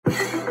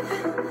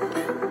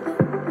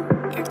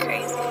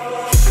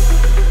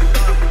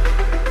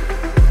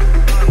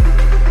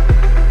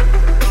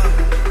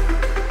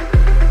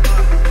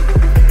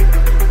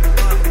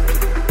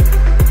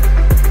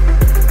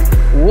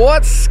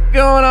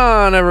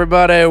on,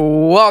 everybody?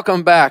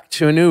 Welcome back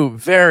to a new,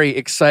 very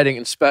exciting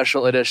and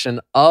special edition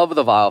of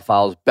the Viall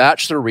Files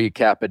Bachelor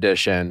Recap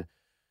Edition.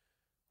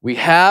 We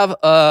have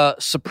a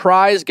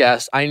surprise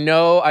guest. I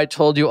know I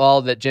told you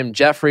all that Jim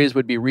Jeffries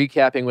would be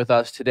recapping with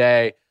us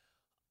today.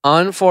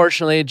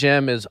 Unfortunately,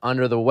 Jim is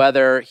under the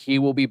weather. He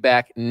will be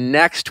back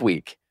next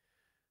week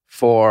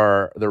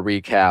for the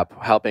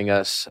recap, helping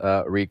us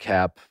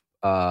recap.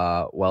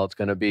 There's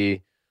going to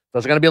be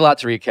a lot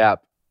to recap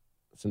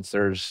since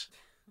there's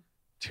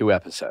 2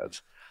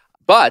 episodes.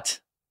 But,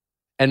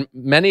 and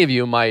many of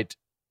you might,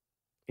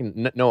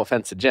 no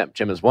offense to Jim.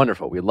 Jim is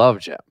wonderful. We love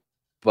Jim.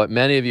 But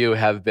many of you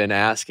have been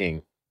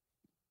asking,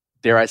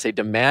 dare I say,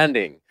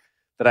 demanding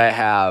that I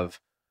have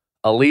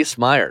Elyse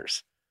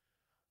Myers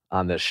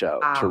on this show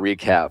to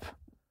recap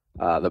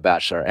The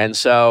Bachelor. And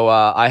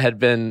so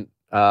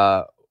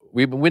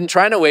we've been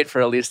trying to wait for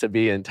Elyse to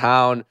be in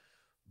town,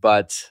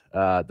 but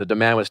the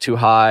demand was too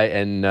high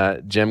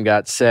and Jim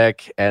got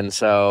sick. And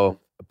so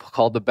I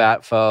called the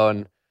bat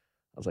phone.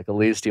 I was like,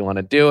 Elyse, do you want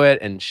to do it?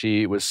 And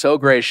she was so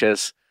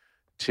gracious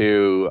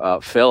to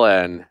fill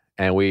in.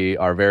 And we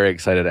are very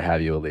excited to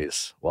have you,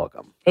 Elyse.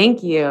 Welcome.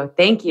 Thank you.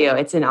 Thank you.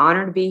 It's an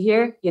honor to be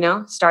here.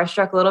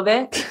 Starstruck a little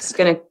bit. Just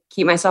going to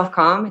keep myself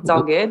calm. It's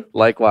all good.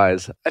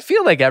 Likewise. I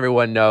feel like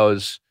everyone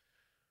knows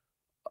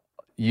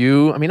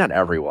you. I mean, not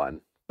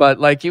everyone, but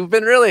like you're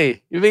kind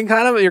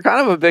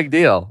of a big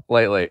deal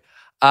lately.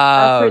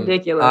 That's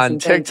ridiculous. On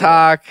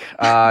TikTok,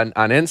 on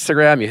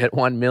Instagram. You hit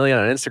 1 million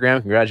on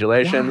Instagram.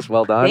 Congratulations. Yeah.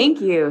 Well done.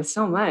 Thank you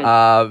so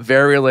much.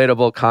 Very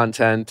relatable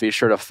content. Be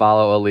sure to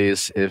follow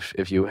Elyse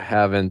if you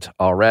haven't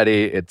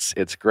already.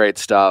 It's great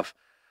stuff.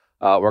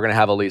 We're going to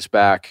have Elyse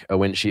back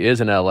when she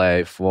is in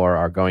LA for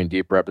our Going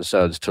Deeper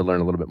episodes to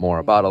learn a little bit more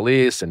about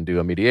Elyse and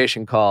do a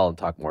mediation call and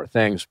talk more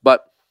things.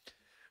 But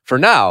for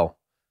now,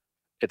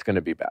 it's going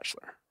to be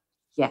Bachelor.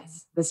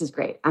 Yes, this is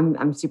great.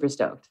 I'm super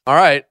stoked. All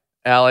right.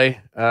 Allie,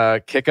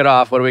 kick it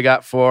off. What do we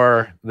got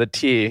for the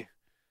tea?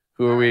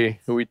 Who are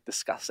we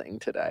discussing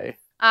today?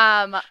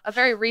 A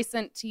very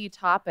recent tea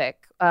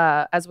topic.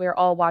 As we're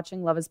all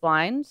watching Love is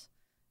Blind,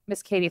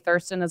 Miss Katie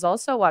Thurston is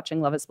also watching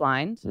Love is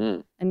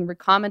Blind and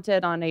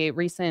commented on a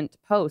recent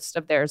post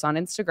of theirs on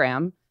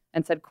Instagram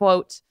and said,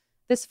 quote,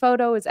 "This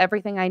photo is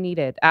everything I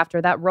needed after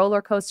that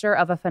roller coaster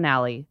of a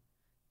finale."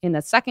 In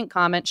the second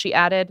comment, she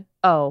added,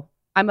 "Oh,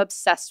 I'm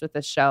obsessed with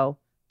this show.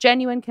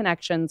 Genuine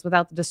connections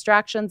without the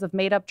distractions of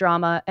made-up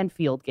drama and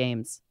field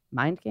games."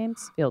 Mind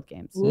games? Field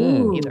games.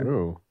 Either.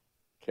 Ooh.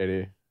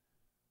 Katie.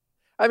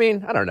 I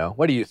mean, I don't know.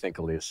 What do you think,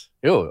 Elyse?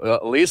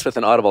 Elyse with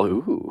an audible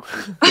ooh.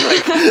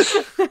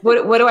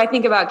 What do I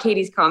think about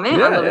Katie's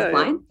comment on Love is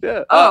Blind?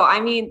 Yeah.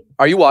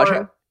 Are you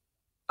watching?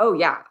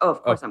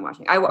 Of course I'm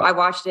watching. I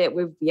watched it.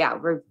 We've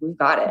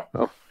got it.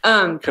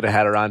 Could have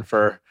had her on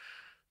for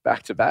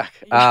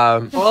back-to-back.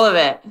 All of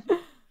it.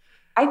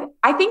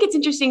 I think it's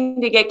interesting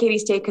to get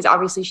Katie's take because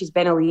obviously she's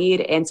been a lead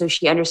and so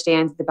she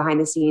understands the behind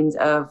the scenes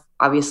of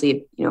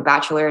obviously,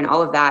 Bachelor and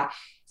all of that.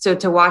 So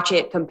to watch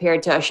it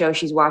compared to a show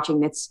she's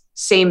watching that's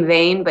same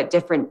vein but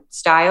different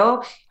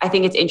style, I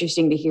think it's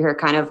interesting to hear her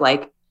kind of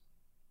like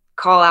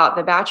call out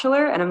The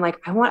Bachelor. And I'm like,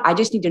 I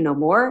just need to know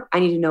more. I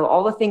need to know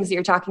all the things that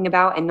you're talking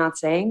about and not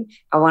saying.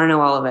 I want to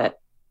know all of it.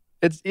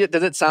 Does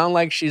it sound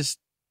like she's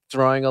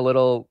throwing a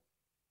little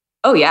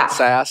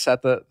sass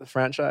at the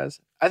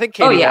franchise? I think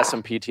Katie has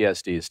some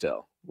PTSD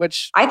still,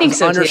 which I think is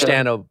so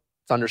understandable. too.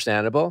 It's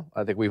understandable.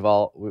 I think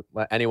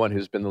anyone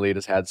who's been the lead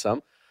has had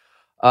some.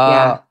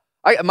 My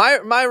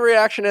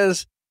reaction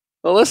is,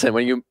 well, listen,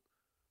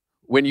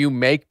 when you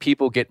make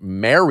people get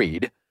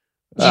married,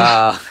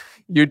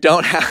 you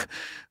don't have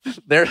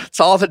it's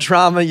all the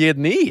drama you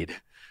need.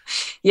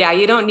 Yeah,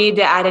 you don't need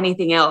to add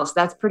anything else.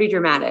 That's pretty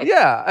dramatic.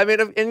 Yeah, I mean,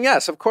 and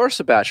yes, of course,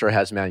 The Bachelor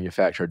has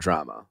manufactured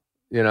drama.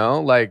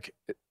 Like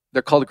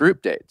they're called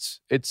group dates.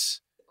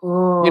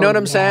 You know what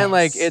I'm saying?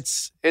 Like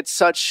it's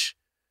such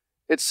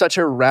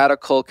a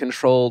radical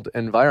controlled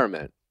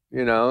environment,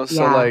 So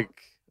like,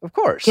 of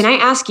course. Can I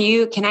ask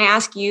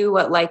you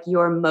what like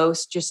your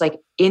most just like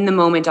in the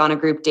moment on a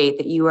group date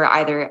that you were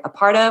either a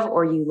part of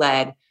or you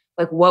led?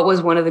 Like what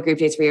was one of the group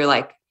dates where you're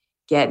like,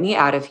 get me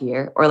out of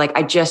here? Or like,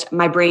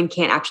 my brain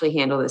can't actually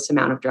handle this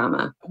amount of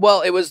drama.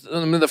 Well, it was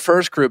the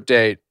first group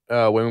date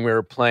when we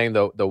were playing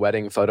the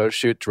wedding photo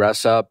shoot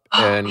dress up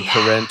and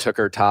Corinne took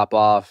her top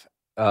off.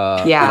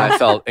 And I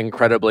felt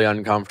incredibly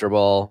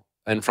uncomfortable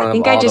in front of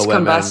all the women. I think I just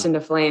combust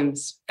into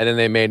flames. And then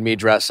they made me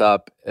dress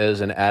up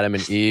as an Adam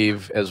and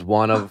Eve as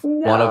one of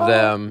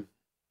them.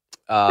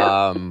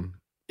 That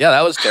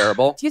was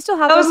terrible. Do you still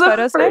have those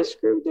photos?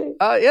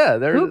 Yeah,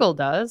 Google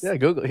does. Yeah,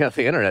 Google. Yeah,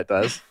 the internet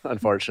does.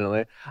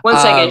 Unfortunately. One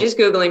second, just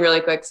googling really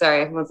quick.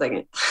 Sorry, 1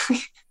 second.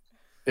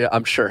 Yeah,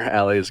 I'm sure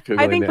Allie is googling.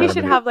 I think we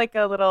should have like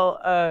a little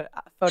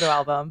photo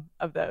album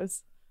of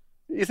those.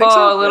 You think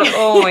so?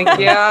 Oh my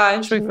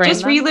gosh.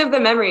 Just relive the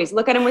memories.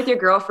 Look at them with your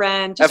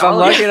girlfriend. If I'm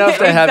lucky enough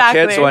to have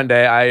kids one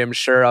day, I am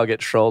sure I'll get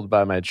trolled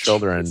by my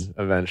children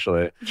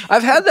eventually.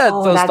 I've had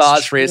those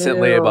thoughts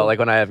recently about like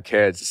when I have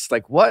kids. It's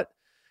like, what?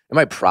 Am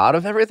I proud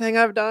of everything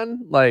I've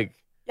done? Like,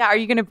 Yeah, are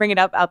you going to bring it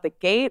up out the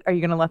gate? Are you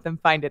going to let them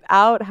find it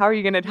out? How are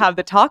you going to have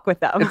the talk with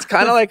them? It's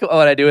kind of like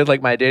what I do with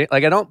like my dating.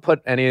 Like I don't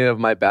put any of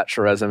my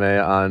Bachelor resume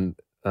on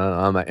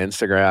my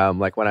Instagram.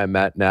 Like when I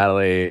met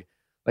Natalie,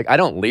 like I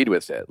don't lead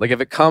with it. Like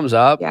if it comes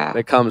up,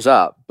 it comes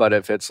up. But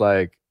if it's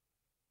like,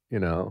 you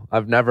know,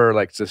 I've never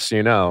like, just so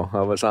you know,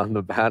 I was on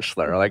The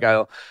Bachelor. Like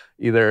I'll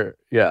either,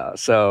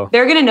 so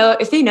they're gonna know.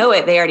 If they know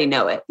it, they already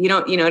know it. You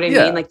know what I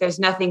mean? Like there's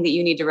nothing that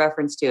you need to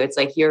reference to. It's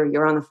like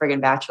you're on the friggin'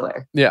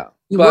 Bachelor. Yeah.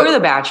 You were The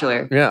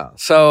Bachelor. Yeah.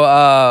 So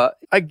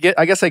I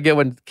guess I get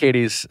what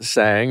Katie's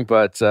saying,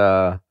 but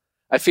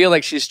I feel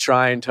like she's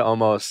trying to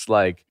almost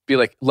like be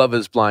like Love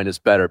is Blind is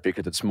better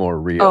because it's more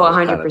real.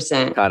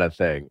 100%. Kind of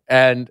thing.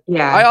 And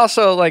yeah. I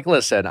also like,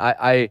 listen,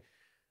 I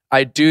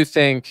do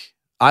think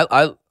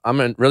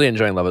I'm really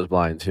enjoying Love is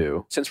Blind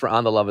too. Since we're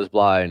on the Love is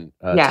Blind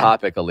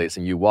topic, Elyse,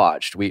 and you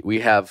watched,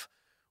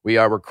 we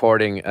are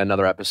recording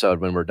another episode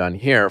when we're done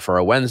here for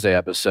our Wednesday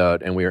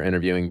episode, and we are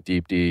interviewing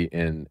Deep D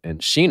and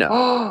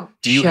Sheena.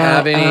 Do you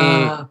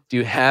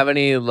have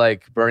any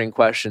like burning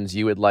questions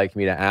you would like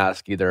me to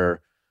ask either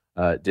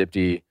Deep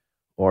D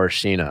or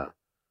Sheena?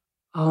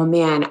 Oh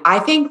man, I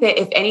think that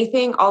if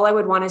anything, all I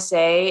would want to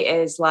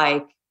say is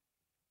like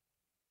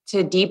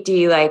to Deep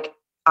D, like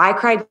I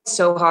cried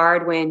so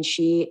hard when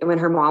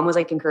her mom was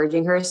like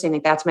encouraging her, saying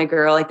like, that's my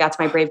girl, like that's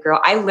my brave girl.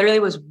 I literally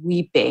was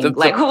weeping,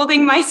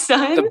 holding my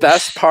son. The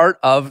best part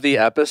of the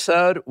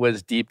episode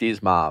was Deep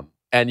D's mom.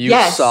 And you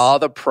saw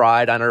the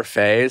pride on her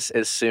face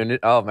as soon as,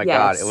 oh my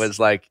God, it was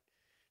like,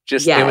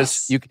 it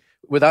was,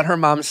 without her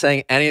mom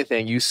saying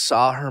anything, you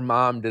saw her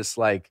mom just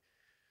like,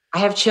 I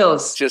have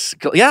chills.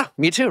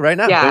 Me too, right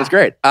now. It was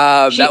great.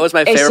 That was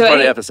my favorite part of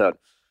the episode.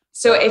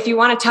 So if you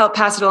want to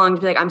pass it along,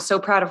 to be like, I'm so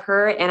proud of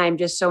her, and I'm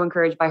just so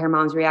encouraged by her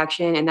mom's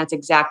reaction, and that's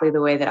exactly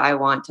the way that I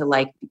want to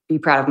like be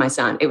proud of my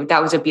son.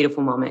 That was a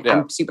beautiful moment. Yeah.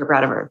 I'm super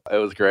proud of her. It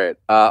was great.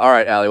 All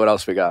right, Allie, what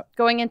else we got?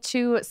 Going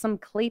into some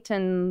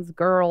Clayton's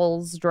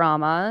girls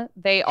drama,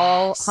 they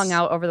all hung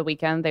out over the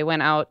weekend. They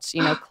went out,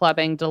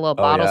 clubbing, did a little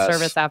bottle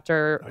service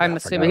after. I'm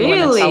assuming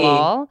Women Tell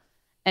All.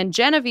 And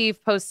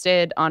Genevieve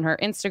posted on her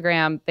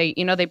Instagram.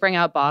 They bring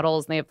out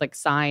bottles and they have like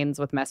signs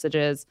with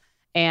messages.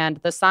 And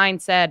the sign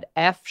said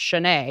F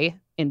Shanae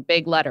in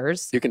big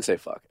letters. You can say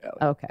fuck,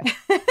 Allie. Okay.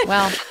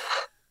 Well,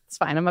 it's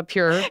fine. I'm a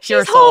pure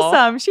She's soul.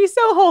 Wholesome. She's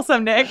so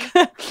wholesome, Nick.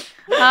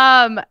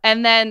 And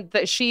then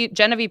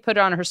Genevieve put it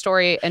on her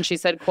story and she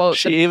said, quote,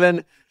 She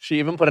even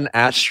put an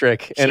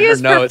asterisk in her notes.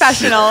 She is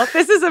professional.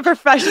 This is a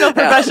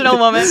professional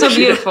woman. So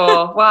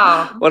beautiful.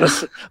 Wow.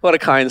 What a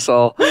kind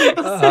soul.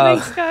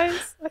 Thanks,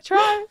 guys. I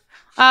try.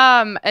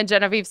 And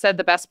Genevieve said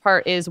the best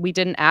part is we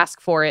didn't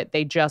ask for it.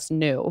 They just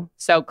knew.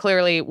 So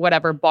clearly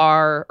whatever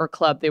bar or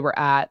club they were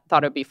at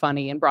thought it'd be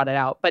funny and brought it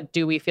out. But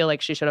do we feel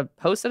like she should have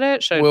posted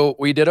it? Well,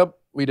 we did a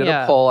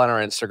poll on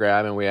our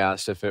Instagram and we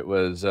asked if it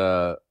was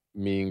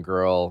mean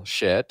girl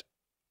shit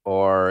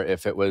or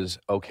if it was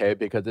okay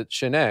because it's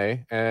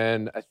Shanae.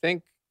 And I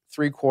think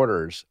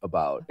 3/4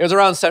 about. It was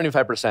around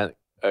 75%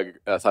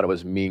 thought it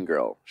was mean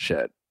girl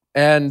shit.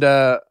 And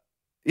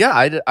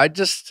I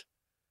just,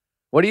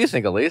 what do you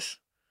think, Elyse?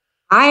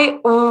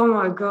 Oh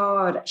my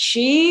God.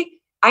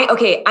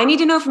 I need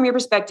to know from your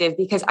perspective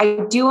because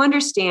I do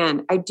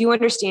understand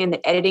that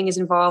editing is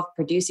involved,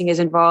 producing is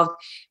involved,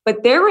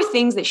 but there were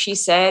things that she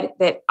said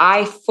that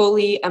I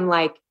fully am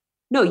like,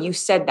 no, you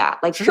said that.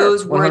 Like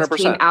those words 100%.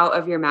 Came out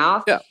of your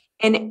mouth. Yeah.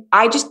 And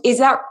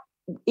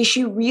is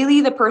she really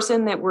the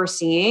person that we're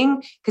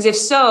seeing? Because if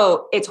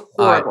so, it's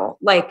horrible.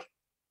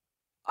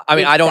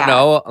 I don't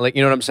know. Like,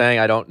 you know what I'm saying?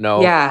 I don't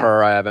know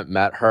her. I haven't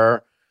met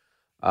her.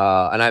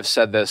 And I've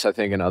said this, I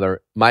think,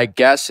 my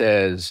guess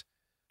is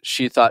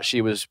she thought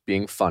she was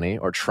being funny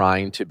or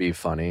trying to be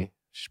funny.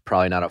 She's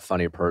probably not a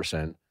funny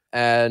person.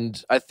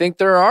 And I think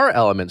there are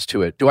elements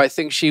to it. Do I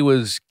think she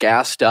was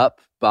gassed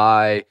up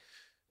by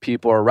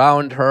people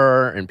around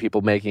her and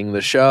people making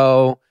the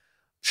show?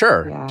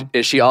 Sure. Yeah.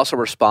 Is she also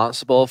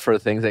responsible for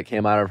things that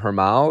came out of her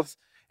mouth?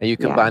 And you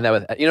combine that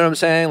with, you know what I'm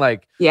saying?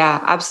 Like, yeah,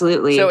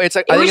 absolutely. So it's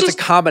like, I think it's a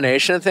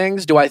combination of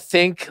things. Do I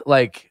think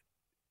that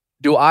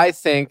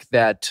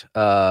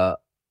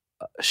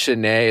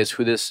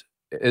Shanae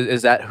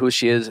is that who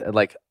she is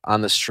like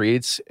on the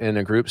streets in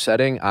a group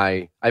setting?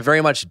 I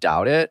very much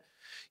doubt it.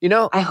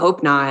 I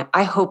hope not.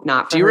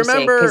 Do you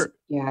remember?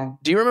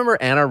 Do you remember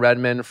Anna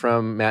Redmond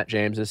from Matt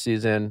James'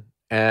 season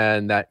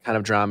and that kind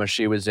of drama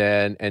she was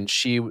in? And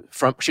she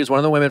was one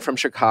of the women from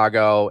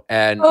Chicago.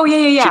 And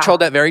she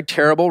told that very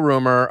terrible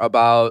rumor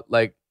about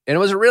and it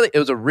was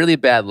a really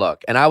bad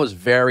look. And I was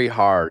very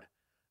hard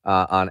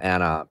on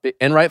Anna,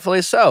 and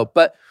rightfully so.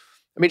 But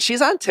I mean,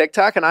 she's on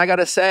TikTok, and I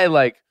gotta say,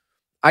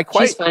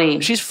 she's funny.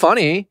 She's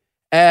funny,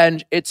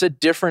 and it's a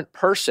different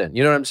person.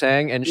 You know what I'm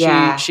saying?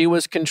 And she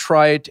was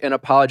contrite and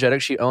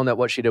apologetic. She owned that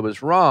what she did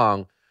was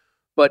wrong.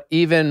 But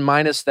even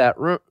minus that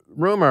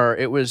rumor,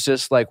 it was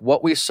just like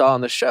what we saw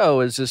on the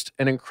show is just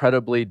an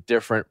incredibly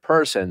different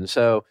person.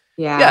 So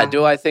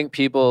do I think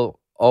people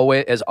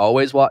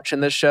always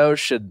watching this show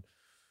should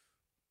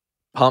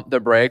pump the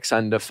brakes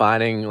on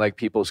defining like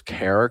people's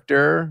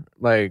character?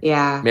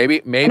 Maybe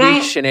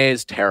Shanae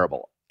is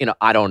terrible.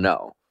 I don't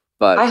know.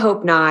 But I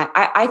hope not.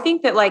 I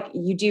think that like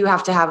you do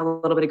have to have a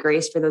little bit of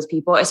grace for those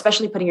people,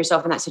 especially putting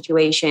yourself in that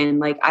situation.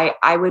 Like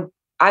I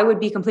would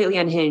be completely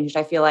unhinged,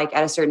 I feel like,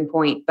 at a certain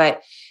point.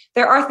 But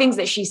there are things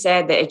that she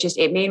said that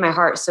it made my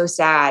heart so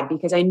sad,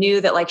 because I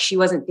knew that like she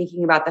wasn't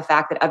thinking about the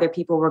fact that other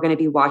people were going to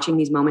be watching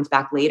these moments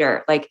back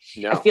later. Like,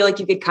 I feel like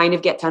you could kind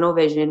of get tunnel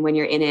vision when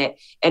you're in it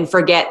and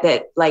forget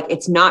that like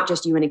it's not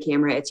just you and a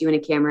camera, it's you and a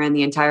camera and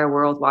the entire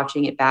world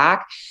watching it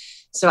back.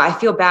 So I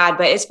feel bad.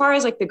 But as far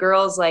as like the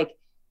girls like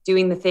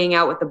doing the thing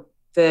out with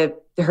the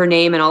her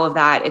name and all of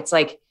that, it's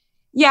like,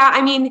 yeah,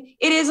 I mean,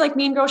 it is like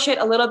mean girl shit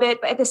a little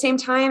bit, but at the same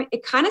time,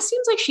 it kind of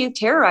seems like she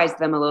terrorized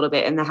them a little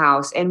bit in the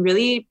house and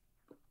really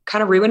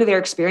kind of ruined their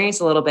experience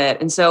a little bit.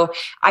 And so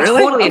I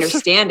totally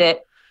understand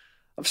it.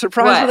 I'm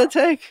surprised with the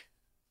take.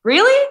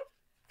 Really?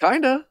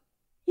 Kinda.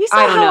 You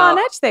saw how on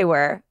edge they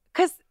were.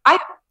 Because I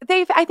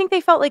think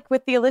they felt like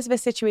with the Elizabeth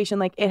situation,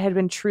 like it had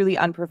been truly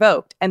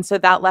unprovoked. And so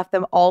that left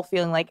them all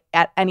feeling like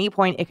at any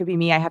point it could be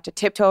me. I have to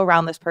tiptoe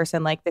around this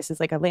person. Like this is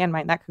like a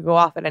landmine that could go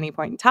off at any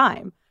point in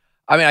time.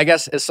 I mean, I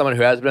guess as someone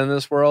who has been in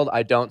this world,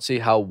 I don't see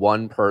how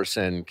one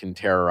person can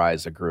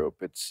terrorize a group.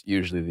 It's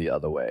usually the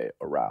other way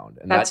around.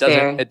 And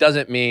it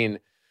doesn't mean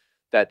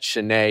that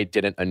Shanae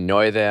didn't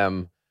annoy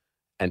them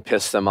and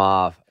piss them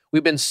off.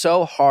 We've been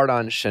so hard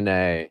on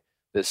Shanae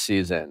this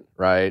season,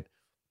 right?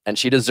 And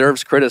she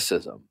deserves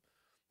criticism.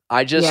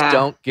 I just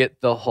don't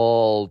get the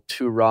whole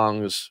two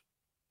wrongs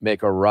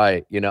make a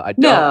right. I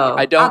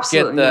don't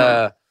get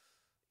the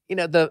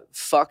the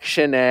fuck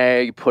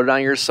Shanae, you put it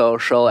on your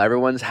social,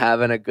 everyone's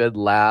having a good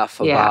laugh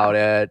about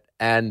it.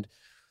 And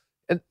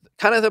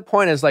kind of the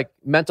point is like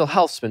mental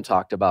health's been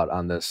talked about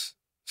on this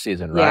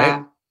season, right?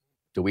 Yeah.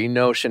 Do we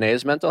know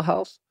Shanae's mental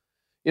health?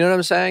 You know what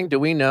I'm saying? Do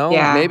we know?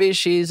 Yeah. Maybe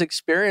she's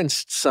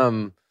experienced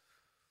some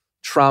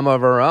trauma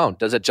of her own.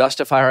 Does it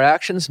justify her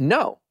actions?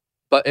 No.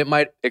 But it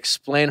might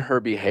explain her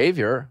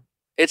behavior.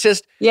 It's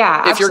just,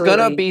 if you're going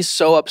to be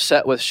so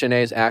upset with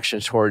Shanae's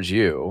actions towards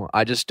you,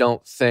 I just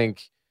don't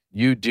think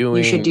you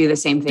should do the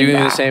same thing.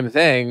 Doing the same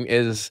thing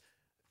is,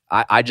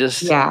 I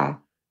just,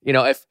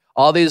 if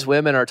all these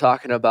women are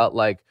talking about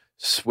like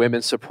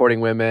women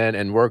supporting women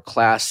and we're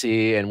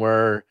classy and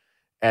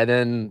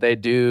then they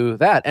do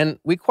that. And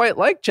we quite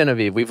like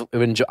Genevieve.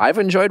 I've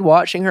enjoyed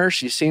watching her.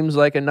 She seems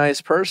like a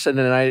nice person.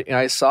 And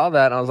I saw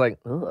that and I was like,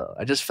 ugh.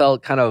 I just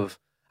felt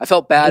I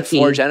felt bad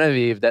for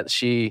Genevieve that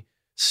she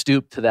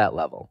stooped to that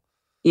level.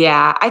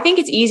 Yeah, I think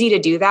it's easy to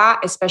do that,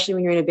 especially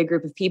when you're in a big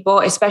group of people,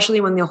 especially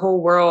when the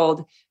whole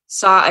world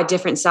saw a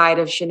different side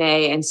of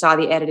Shanae and saw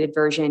the edited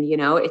version.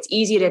 It's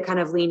easy to kind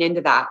of lean into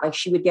that. Like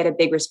she would get a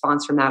big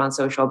response from that on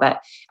social,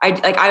 but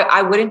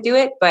I wouldn't do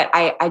it, but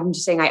I'm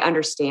just saying I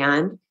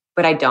understand,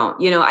 but I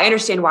don't. I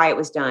understand why it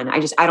was done.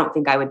 I don't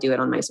think I would do it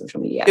on my social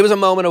media. It was a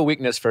moment of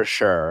weakness for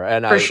sure.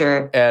 And I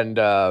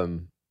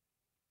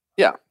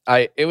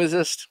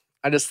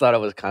just thought it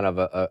was kind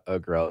of a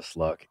gross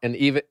look. And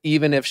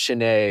even if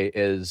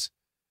Shanae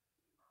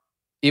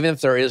even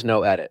if there is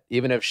no edit,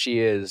 even if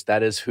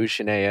that is who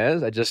Shanae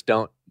is, I just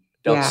don't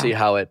see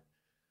how it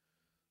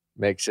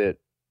makes it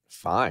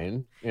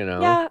fine,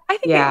 Yeah, I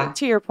think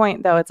to your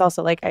point, though, it's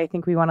also like, I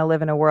think we want to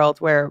live in a world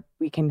where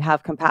we can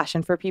have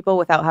compassion for people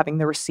without having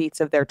the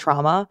receipts of their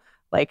trauma.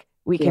 Like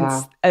we can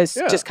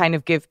just kind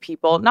of give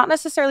people not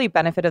necessarily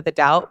benefit of the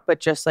doubt,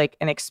 but just like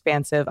an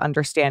expansive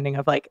understanding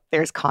of like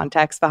there's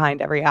context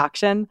behind every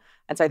action.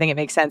 And so I think it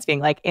makes sense being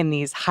like in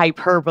these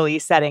hyperbole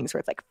settings where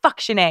it's like, fuck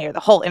Shanae, or the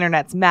whole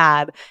internet's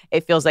mad.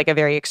 It feels like a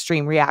very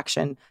extreme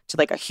reaction to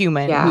like a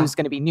human who's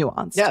going to be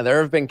nuanced. Yeah,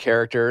 there have been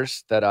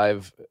characters that I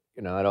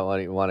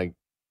don't even want to,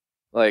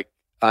 like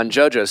on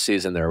JoJo's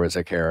season, there was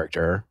a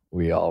character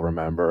we all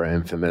remember,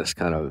 infamous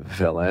kind of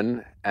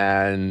villain.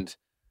 And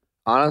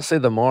honestly,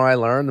 the more I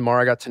learned, the more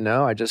I got to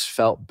know, I just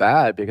felt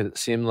bad because it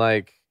seemed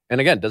like,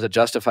 and again, does it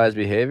justify his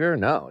behavior?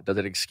 No. Does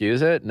it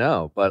excuse it?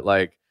 No. But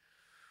like,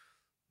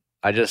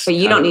 but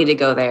you don't need to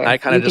go there. I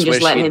kind of just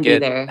wish he'd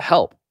get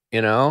help.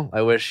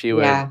 I wish he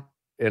would. Yeah.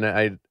 And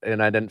I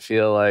didn't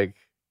feel like,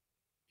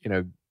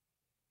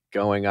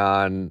 going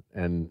on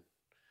and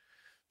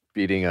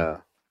beating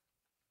a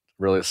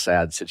really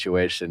sad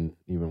situation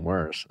even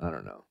worse. I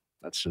don't know.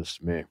 That's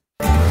just me.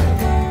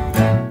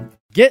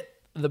 Get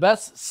the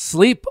best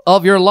sleep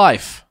of your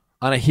life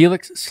on a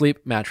Helix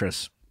sleep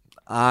mattress.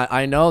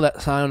 I know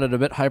that sounded a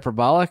bit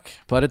hyperbolic,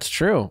 but it's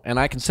true. And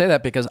I can say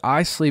that because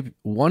I sleep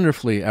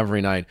wonderfully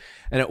every night.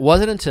 And it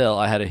wasn't until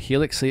I had a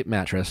Helix sleep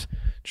mattress,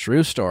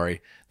 true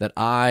story, that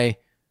I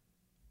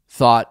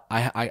thought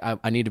I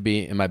need to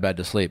be in my bed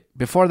to sleep.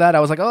 Before that, I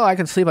was like, oh, I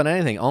can sleep on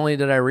anything. Only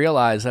did I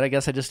realize that I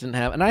guess I just didn't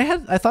have, and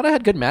I thought I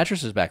had good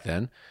mattresses back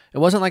then. It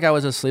wasn't like I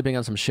was just sleeping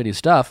on some shitty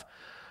stuff,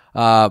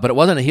 but it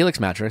wasn't a Helix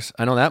mattress.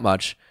 I know that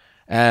much.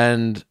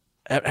 And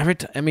every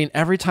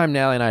time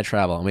Natalie and I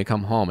travel and we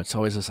come home, it's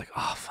always just like,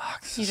 oh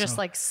fuck, you just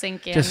like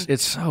sink in.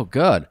 It's so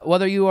good.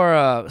 Whether you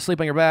are asleep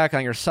on your back,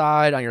 on your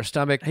side, on your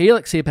stomach,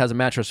 Helix Sleep has a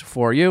mattress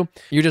for you.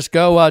 You just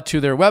go to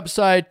their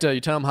website, you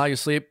tell them how you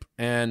sleep,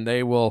 and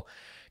they will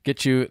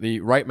get you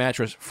the right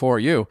mattress for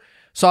you.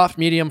 Soft,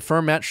 medium,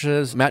 firm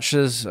mattresses.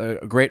 Mattresses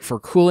great for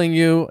cooling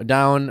you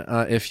down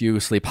if you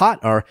sleep hot,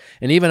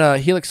 and even a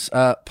Helix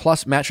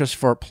Plus mattress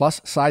for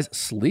plus-size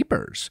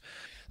sleepers.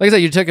 Like I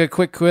said, you take a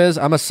quick quiz.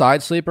 I'm a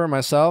side sleeper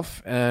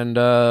myself, and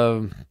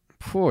I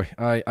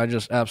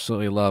just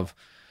absolutely love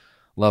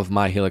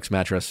my Helix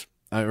mattress.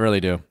 I really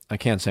do. I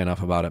can't say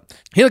enough about it.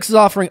 Helix is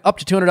offering up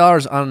to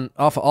 $200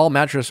 off of all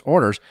mattress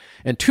orders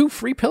and 2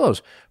 free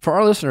pillows for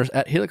our listeners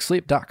at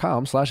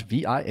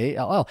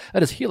helixsleep.com/VIALL.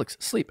 That is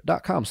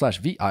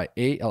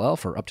helixsleep.com/VIALL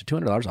for up to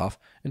 $200 off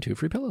and 2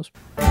 free pillows.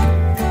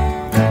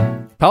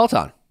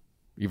 Peloton.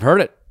 You've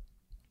heard it.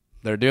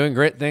 They're doing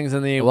great things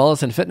in the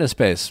wellness and fitness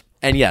space.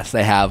 And yes,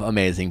 they have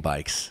amazing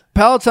bikes.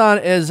 Peloton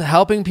is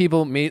helping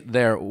people meet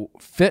their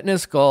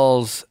fitness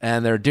goals,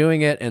 and they're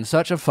doing it in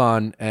such a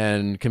fun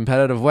and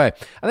competitive way.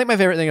 I think my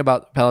favorite thing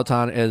about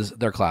Peloton is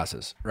their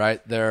classes,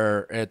 right?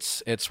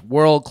 It's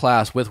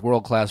world-class with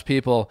world-class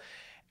people,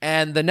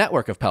 and the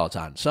network of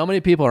Peloton. So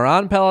many people are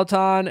on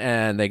Peloton,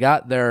 and they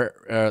got their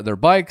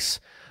bikes.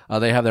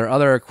 They have their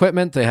other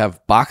equipment. They have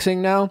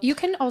boxing now. You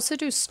can also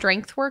do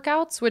strength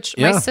workouts, which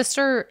my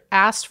sister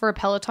asked for a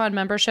Peloton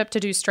membership to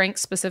do strength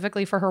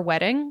specifically for her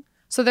wedding.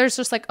 So there's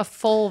just like a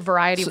full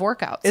variety of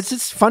workouts.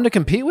 It's fun to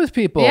compete with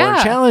people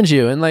and challenge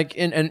you, and like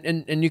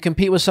and you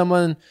compete with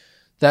someone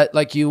that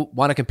like you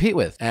want to compete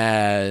with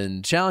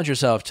and challenge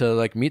yourself to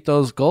like meet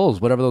those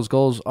goals, whatever those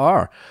goals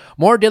are.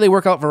 More daily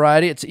workout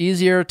variety. It's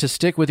easier to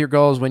stick with your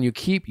goals when you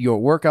keep your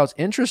workouts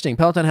interesting.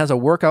 Peloton has a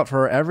workout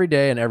for every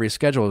day and every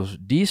schedule.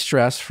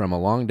 De-stress from a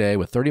long day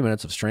with 30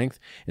 minutes of strength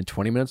and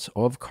 20 minutes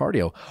of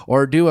cardio.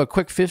 Or do a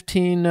quick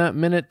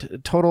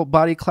 15-minute total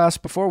body class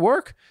before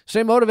work.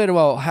 Stay motivated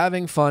while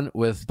having fun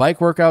with bike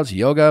workouts,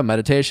 yoga,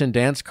 meditation,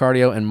 dance,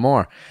 cardio, and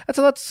more. That's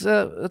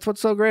what's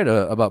so great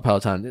about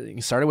Peloton.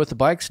 You started with the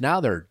bikes, now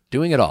they're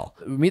doing it all.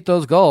 Meet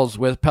those goals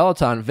with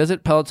Peloton.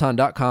 Visit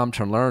Peloton.com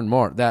to learn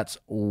more. That's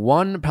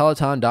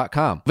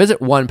onepeloton.com. Visit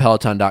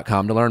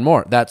onepeloton.com to learn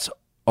more. That's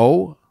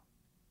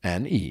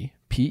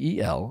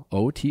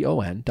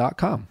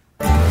ONEPELOTON.com.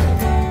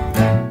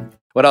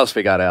 What else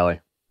we got,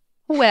 Allie?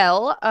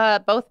 Well,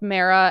 both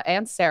Mara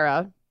and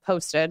Sarah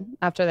posted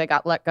after they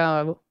got let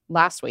go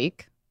last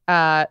week.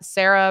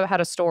 Sarah had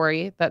a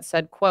story that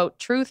said, quote,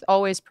 "Truth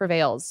always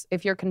prevails.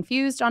 If you're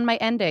confused on my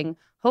ending,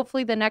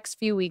 hopefully the next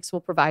few weeks will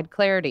provide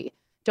clarity.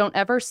 Don't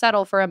ever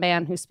settle for a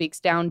man who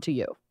speaks down to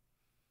you."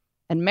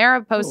 And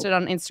Mara posted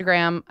on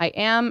Instagram, "I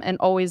am and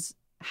always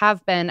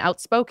have been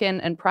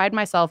outspoken and pride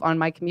myself on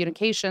my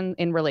communication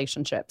in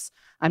relationships.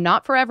 I'm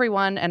not for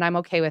everyone and I'm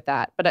okay with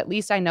that, but at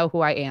least I know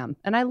who I am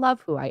and I love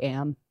who I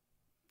am."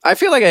 I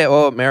feel like I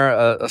owe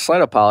Mara a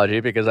slight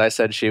apology because I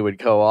said she would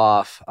go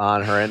off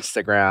on her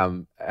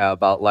Instagram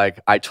about like,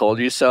 I told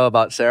you so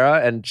about Sarah,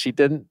 and she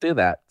didn't do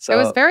that. So it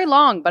was very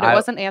long, but it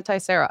wasn't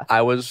anti-Sarah.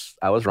 I was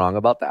wrong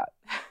about that.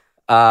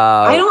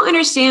 I don't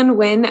understand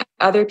when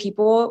other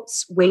people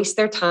waste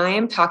their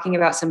time talking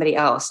about somebody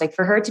else. Like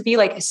for her to be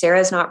like,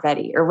 Sarah's not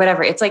ready or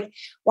whatever. It's like,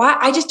 why?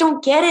 I just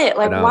don't get it.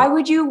 Like, why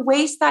would you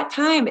waste that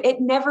time?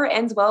 It never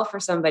ends well for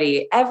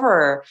somebody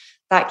ever.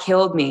 That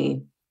killed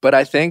me. But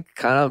I think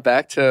kind of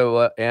back to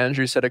what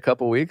Andrew said a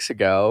couple weeks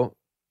ago,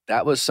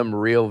 that was some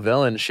real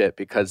villain shit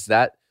because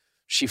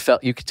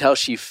you could tell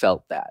she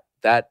felt that.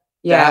 That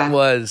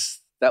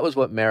was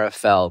what Mara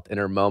felt in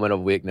her moment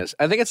of weakness.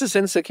 I think it's this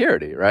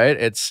insecurity, right?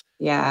 I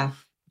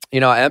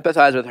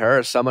empathize with her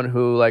as someone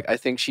who like, I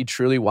think she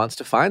truly wants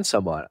to find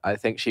someone. I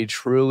think she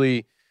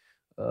truly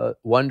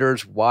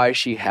wonders why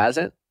she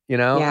hasn't,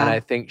 and I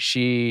think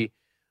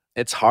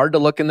it's hard to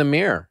look in the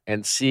mirror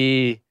and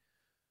see,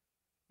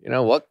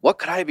 what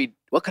could I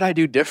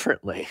do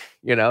differently?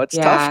 It's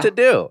tough to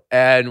do.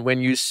 And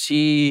when you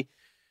see,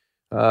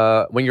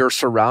 when you're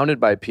surrounded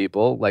by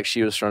people like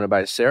she was surrounded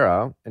by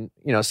Sarah, and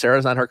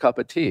Sarah's not her cup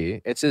of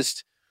tea.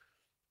 It's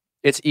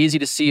easy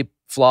to see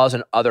flaws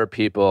in other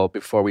people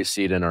before we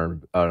see it in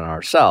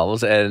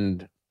ourselves.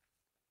 And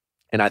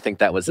I think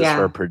that was just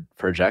her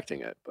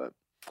projecting it. But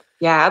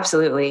yeah,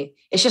 absolutely.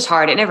 It's just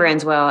hard. It never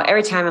ends well.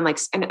 Every time I'm like,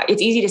 and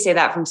it's easy to say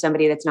that from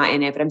somebody that's not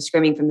in it, but I'm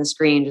screaming from the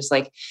screen, just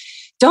like,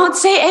 don't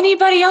say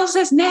anybody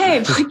else's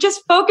name. Like,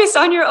 just focus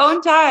on your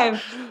own time.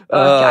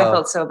 I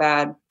felt so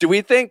bad. Do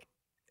we think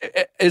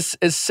is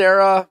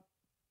Sarah?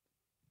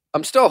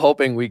 I'm still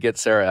hoping we get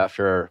Sarah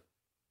after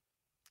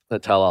the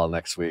tell-all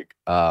next week.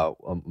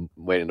 I'm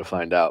waiting to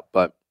find out.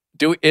 But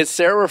is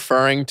Sarah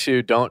referring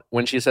to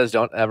when she says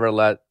don't ever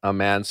let a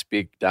man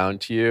speak down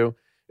to you?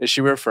 Is she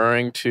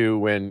referring to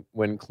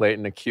when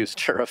Clayton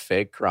accused her of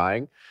fake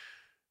crying?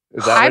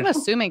 I'm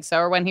assuming so.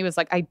 Or when he was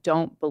like, "I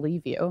don't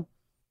believe you."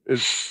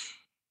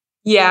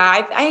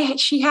 Yeah,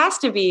 she has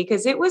to be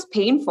because it was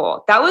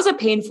painful. That was a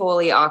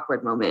painfully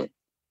awkward moment.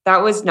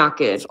 That was not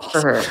good for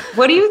her.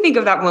 What do you think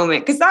of that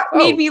moment? Because that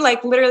made me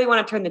like literally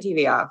want to turn the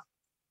TV off.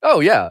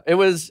 Oh yeah, it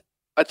was.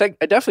 I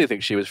definitely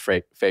think she was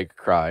fake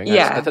crying.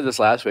 Yeah. I said this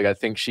last week. I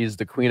think she's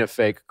the queen of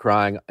fake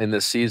crying in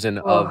this season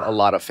of a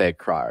lot of fake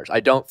criers. I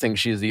don't think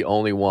she's the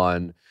only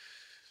one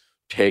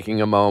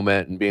taking a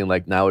moment and being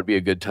like, now would be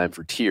a good time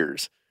for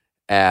tears.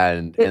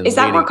 And is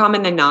that more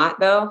common than not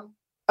though?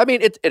 I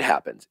mean, it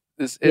happens.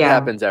 It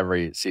happens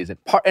every season.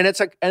 And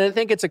I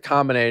think it's a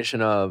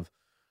combination of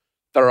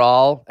they're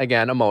all,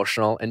 again,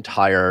 emotional and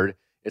tired.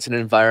 It's an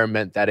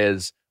environment that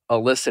is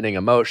eliciting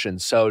emotion.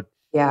 So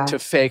to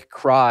fake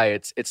cry,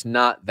 it's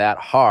not that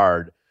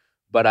hard.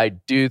 But I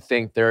do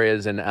think there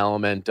is an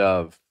element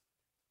of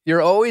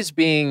you're always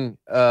being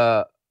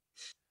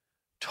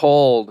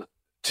told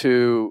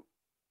to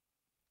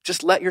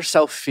just let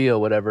yourself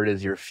feel whatever it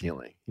is you're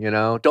feeling,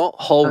 Don't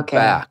hold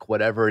back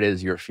whatever it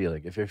is you're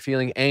feeling. If you're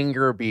feeling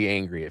anger, be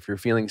angry. If you're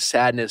feeling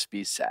sadness,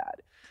 be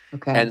sad.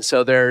 Okay. And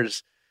so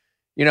there's,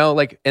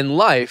 like in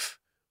life,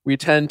 we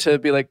tend to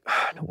be like,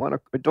 I don't want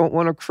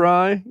to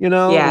cry,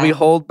 We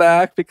hold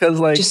back because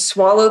like just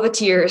swallow the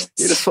tears.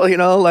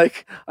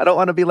 Like I don't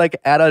want to be like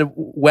at a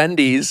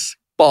Wendy's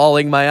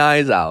bawling my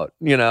eyes out,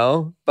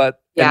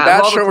 But in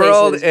Bachelor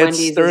World,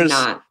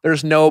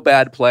 there's no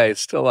bad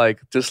place to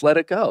like just let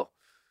it go.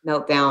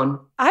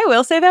 Meltdown. I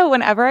will say though,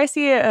 whenever I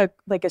see a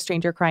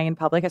stranger crying in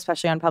public,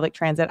 especially on public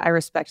transit, I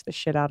respect the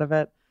shit out of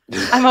it.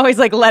 I'm always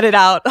like, let it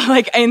out.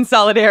 Like in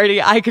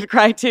solidarity, I could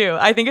cry too.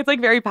 I think it's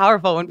like very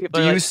powerful when people.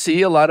 Do you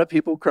see a lot of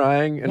people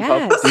crying in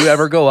public? Do you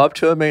ever go up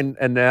to them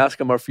and ask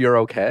them if you're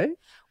okay?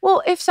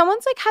 Well, if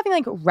someone's like having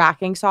like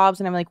racking sobs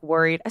and I'm like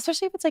worried,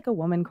 especially if it's like a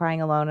woman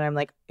crying alone and I'm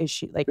like, is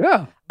she like,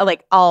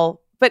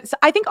 but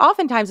I think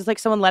oftentimes it's like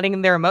someone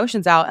letting their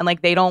emotions out and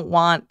like they don't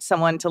want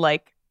someone to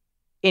like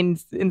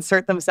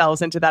insert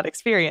themselves into that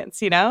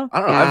experience, I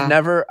don't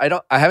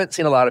know. I haven't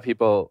seen a lot of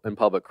people in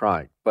public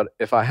crying, but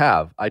if I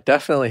have, I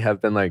definitely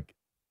have been like,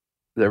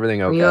 is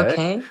everything okay? Are you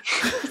okay?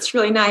 It's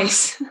really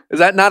nice. Is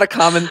that not a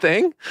common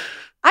thing?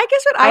 I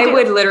guess what I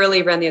would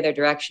literally run the other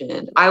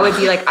direction. I would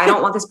be like, I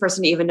don't want this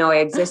person to even know I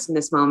exist in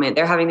this moment.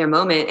 They're having their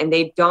moment and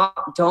they don't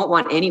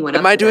want anyone.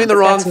 Am I doing the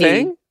wrong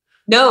thing?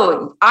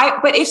 No,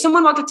 but if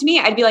someone walked up to me,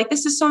 I'd be like,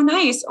 this is so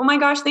nice. Oh my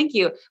gosh, thank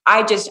you.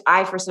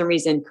 I for some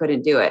reason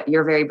couldn't do it.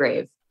 You're very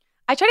brave.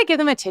 I try to give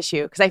them a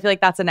tissue because I feel like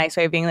that's a nice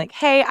way of being like,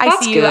 hey, I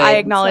see you. I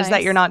acknowledge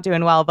that you're not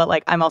doing well, but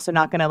like, I'm also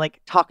not going to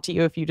like talk to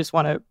you if you just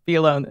want to be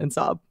alone and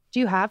sob. Do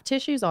you have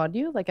tissues on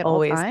you like at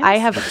Always. all times? I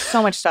have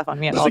so much stuff on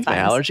me at all times. Like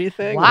an allergy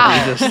thing?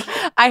 Wow.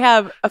 I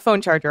have a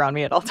phone charger on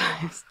me at all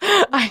times.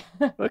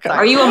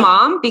 Are you a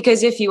mom?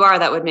 Because if you are,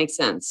 that would make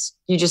sense.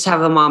 You just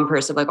have a mom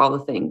purse of like all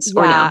the things.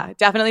 Yeah, or no?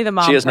 Definitely the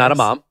mom She is purse. not a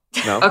mom.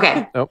 No.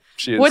 Okay. Nope.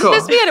 She is. Wouldn't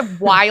this be a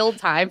wild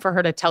time for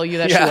her to tell you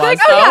that she was? Like,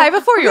 oh yeah, I have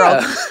a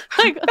 4-year-old.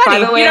 Like, Betty, by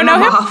the way, you don't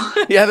know him?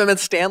 mom. You haven't met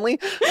Stanley?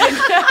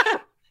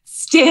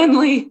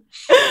 Stanley.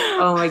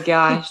 Oh my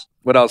gosh.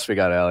 What else we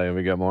got, Allie?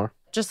 We got more?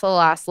 Just the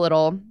last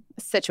little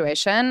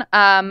situation.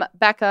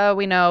 Becca,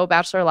 we know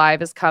Bachelor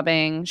Live is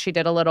coming. She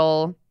did a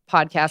little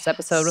podcast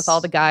episode with all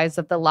the guys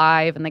of the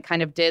live, and they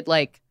kind of did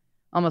like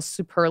almost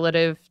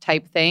superlative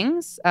type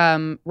things.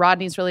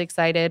 Rodney's really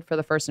excited for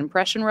the first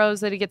impression rose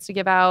that he gets to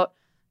give out.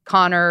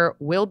 Connor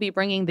will be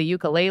bringing the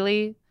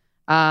ukulele.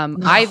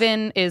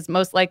 Ivan is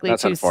most likely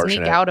to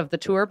sneak out of the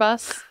tour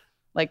bus.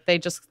 Like they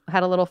just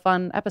had a little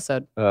fun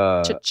episode,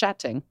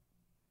 chit-chatting.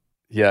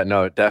 Yeah,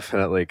 no,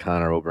 definitely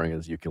Connor will bring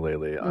his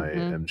ukulele, I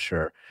am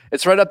sure.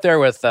 It's right up there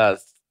with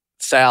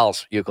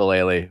Sal's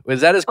ukulele. Was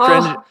that his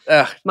cringe?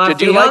 My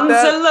did you like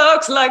that?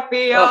 Looks like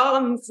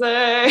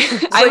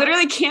Beyonce. I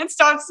literally can't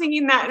stop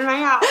singing that in my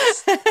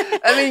house.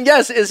 I mean,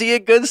 yes, is he a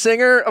good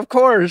singer? Of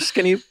course.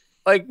 Can he,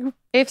 like...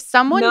 If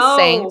someone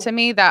sang to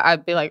me that,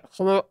 I'd be like,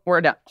 we're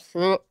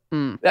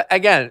done.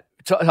 Again,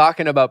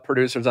 talking about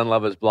producers on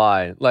Love is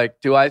Blind,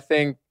 like, do I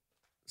think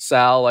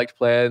Sal liked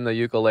playing the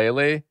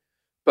ukulele?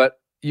 But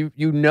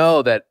you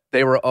know that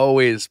they were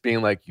always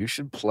being like, you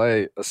should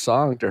play a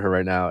song to her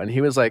right now. And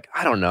he was like,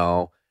 I don't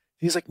know.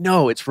 He's like,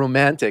 no, it's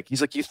romantic.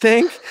 He's like, you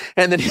think?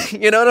 And then,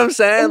 you know what I'm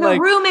saying? And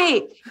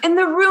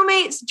the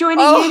roommate's joining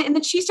in, and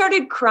then she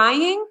started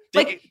crying.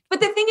 But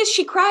the thing is,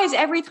 she cries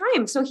every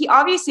time. So he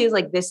obviously is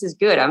like, this is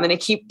good. I'm going to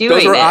keep doing it.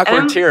 Those were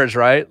awkward tears,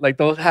 right? Like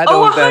those had to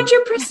have been.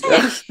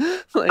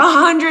 100%.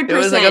 100%. It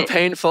was like a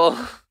painful.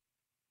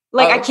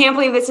 Like, I can't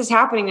believe this is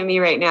happening to me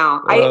right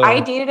now.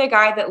 I dated a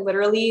guy that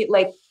literally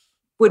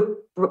would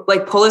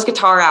like pull his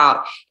guitar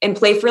out and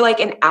play for like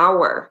an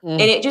hour.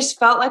 And it just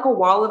felt like a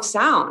wall of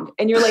sound.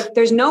 And you're like,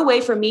 there's no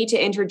way for me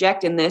to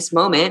interject in this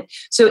moment.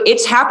 So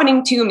it's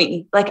happening to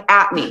me, like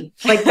at me.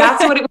 Like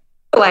that's what it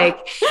was like.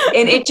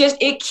 And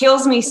it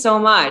kills me so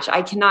much.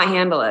 I cannot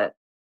handle it.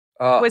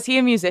 Was he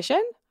a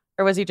musician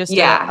or was he just a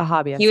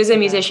hobbyist? He was a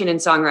musician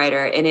and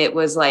songwriter. And it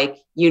was like,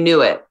 you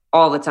knew it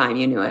all the time.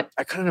 You knew it.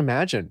 I couldn't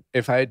imagine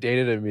if I had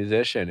dated a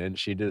musician and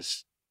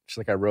she's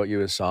like, I wrote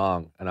you a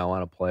song and I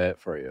want to play it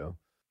for you.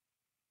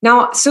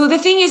 Now, so the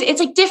thing is, it's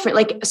like different.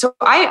 Like, so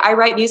I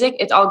write music,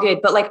 it's all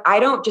good. But like, I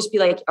don't just be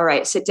like, all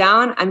right, sit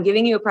down. I'm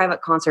giving you a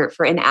private concert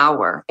for an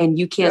hour and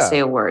you can't say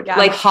a word. Yeah,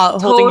 like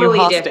totally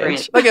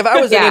different. Like if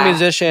I was a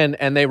musician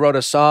and they wrote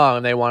a song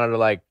and they wanted to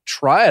like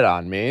try it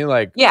on me,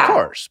 like, of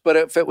course. But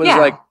if it was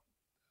like,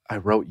 I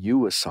wrote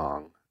you a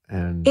song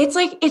And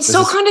it's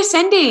so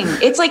condescending.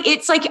 It's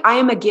like I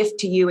am a gift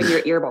to you and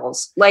your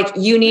earballs. Like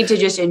you need to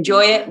just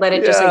enjoy it. Let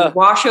it just like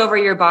wash over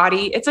your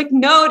body. It's like,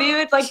 no,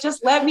 dude, like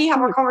just let me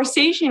have a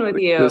conversation with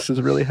you. This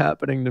is really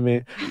happening to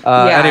me.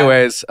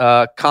 Anyways,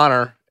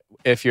 Connor,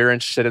 if you're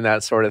interested in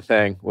that sort of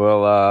thing,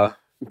 we'll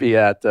be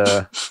at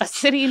a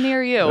city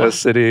near you. A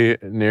city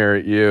near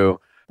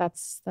you.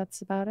 That's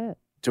about it.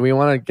 Do we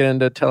want to get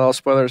into tell-all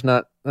spoilers?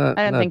 Not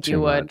I don't think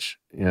you would. Much.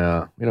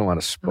 Yeah, we don't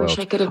want to spoil.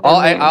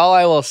 All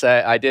I will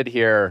say, I did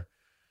hear,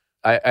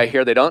 I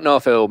hear they don't know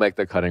if it will make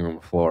the cutting room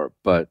floor,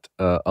 but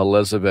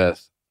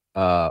Elizabeth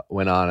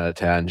went on a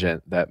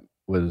tangent that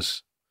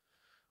was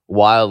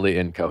wildly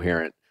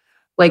incoherent.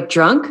 Like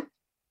drunk?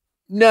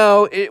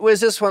 No, it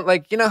was this one.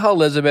 Like, you know how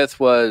Elizabeth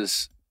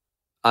was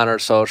on her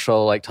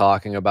social, like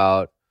talking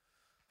about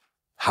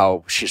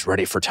how she's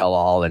ready for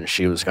tell-all and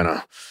she was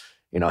gonna,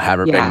 have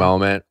her big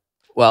moment.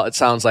 Well, it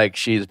sounds like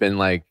she's been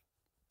like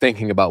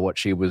thinking about what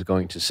she was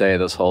going to say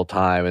this whole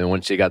time, and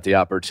when she got the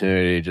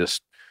opportunity,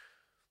 just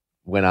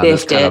went on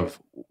this kind of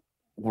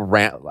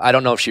rant. I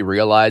don't know if she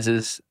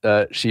realizes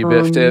she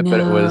biffed it, but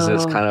it was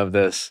this kind of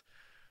this.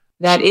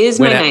 That is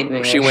my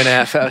nightmare. She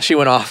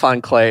went off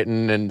on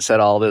Clayton and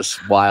said all this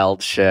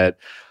wild shit.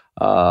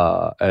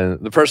 And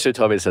the person who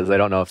told me says they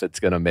don't know if it's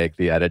going to make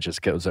the edit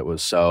just because it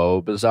was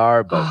so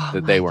bizarre,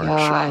 but they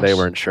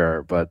weren't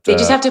sure. But they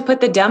just have to put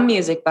the dumb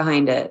music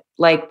behind it,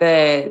 like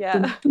the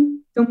dum,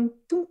 dum, dum,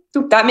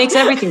 dum. That makes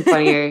everything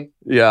funnier.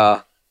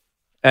 Yeah.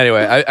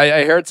 Anyway,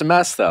 I hear it's a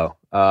mess though.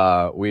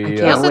 I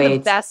those are the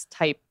best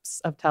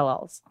types of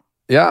tell-alls.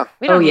 Yeah.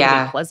 We don't need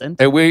to be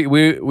pleasant. And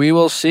we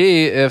will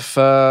see if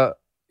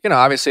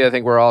obviously I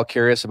think we're all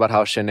curious about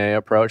how Shanae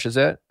approaches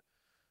it.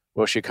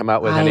 Will she come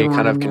out with any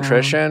kind of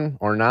contrition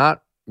or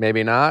not?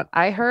 Maybe not.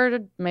 I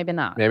heard maybe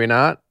not. Maybe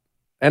not.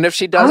 And if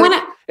she doesn't,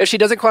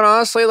 quite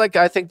honestly, like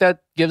I think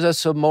that gives us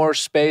some more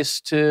space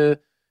to.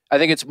 I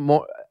think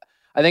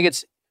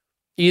it's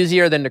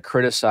easier than to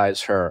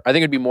criticize her. I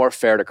think it'd be more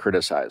fair to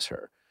criticize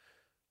her.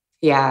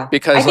 Yeah,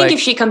 because I think if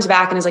she comes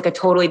back and is like a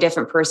totally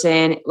different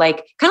person,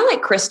 like kind of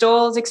like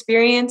Crystal's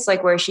experience,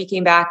 like where she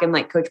came back and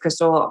like Coach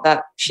Crystal,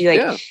 that she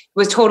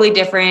was totally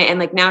different, and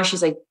like now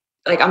she's like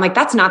I'm like,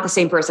 that's not the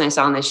same person I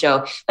saw on this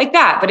show, like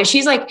that. But if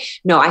she's like,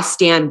 no, I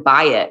stand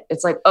by it,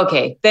 it's like,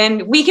 okay,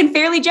 then we can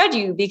fairly judge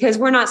you because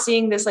we're not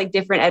seeing this like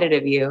different edit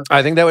of you.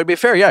 I think that would be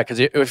fair, yeah. Because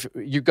if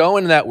you go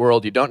into that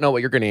world, you don't know what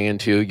you're getting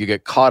into, you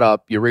get caught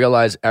up, you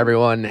realize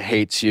everyone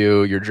hates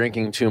you, you're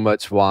drinking too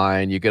much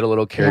wine, you get a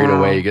little carried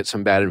away, you get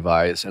some bad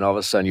advice, and all of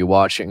a sudden you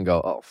watch it and go,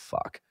 oh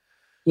fuck.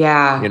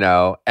 Yeah.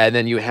 And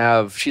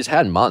then she's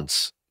had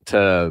months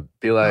to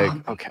be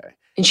like, okay.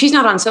 And she's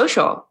not on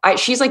social.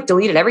 She's like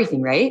deleted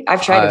everything, right?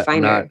 I've tried to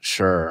find her. I'm not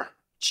sure.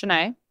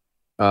 Shanae?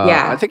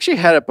 Yeah. I think she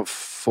had it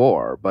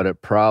before, but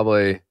it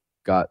probably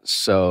got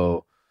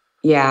so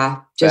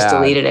just bad.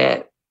 Deleted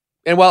it.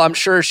 And while I'm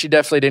sure she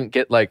definitely didn't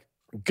get like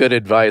good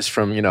advice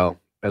from,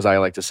 as I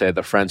like to say,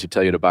 the friends who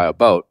tell you to buy a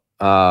boat.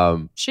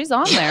 She's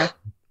on there.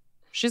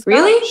 She's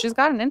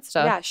got an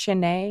Insta. Yeah,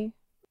 Shanae.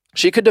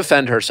 She could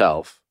defend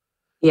herself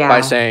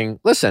by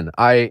saying, listen,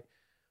 I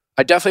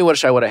definitely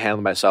wish I would have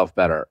handled myself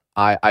better.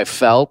 I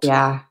felt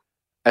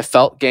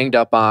ganged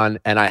up on,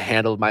 and I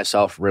handled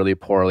myself really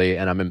poorly,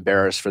 and I'm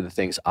embarrassed for the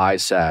things I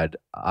said.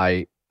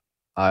 I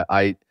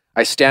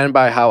stand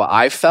by how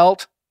I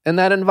felt in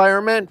that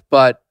environment,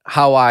 but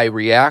how I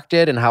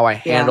reacted and how I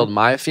handled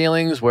my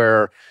feelings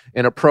were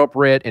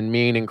inappropriate and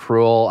mean and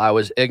cruel. I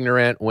was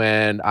ignorant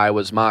when I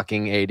was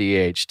mocking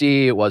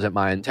ADHD. It wasn't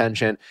my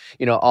intention.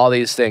 All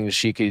these things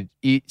she could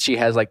eat. She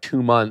has like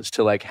 2 months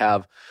to like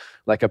have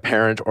like a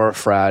parent or a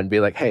friend be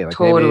like, hey,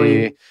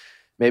 like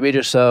maybe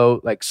just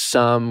so like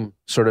some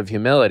sort of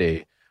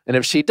humility. And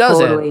if she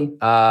doesn't,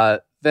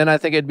 then I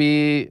think it'd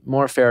be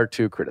more fair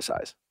to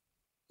criticize.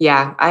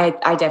 Yeah,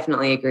 I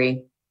definitely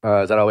agree.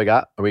 Is that all we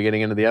got? Are we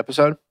getting into the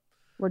episode?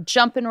 We're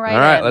jumping right in.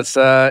 All right, let's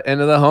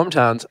into the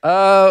hometowns.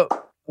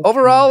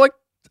 Overall, like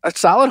a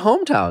solid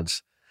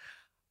hometowns.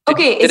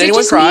 Is it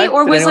just me,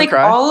 or was like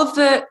all of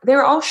they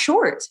were all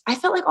short? I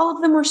felt like all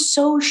of them were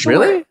so short.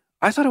 Really?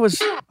 I thought it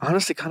was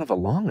honestly kind of a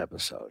long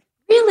episode.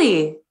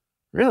 Really?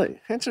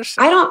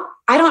 Interesting.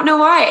 I don't know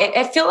why.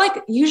 I feel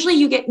like usually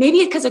you get,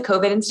 maybe because of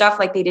COVID and stuff,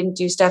 like they didn't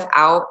do stuff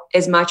out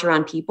as much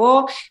around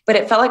people, but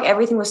it felt like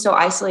everything was so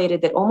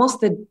isolated that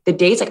almost the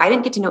dates, like I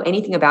didn't get to know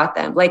anything about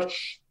them. Like,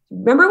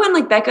 remember when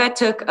like Becca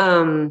took,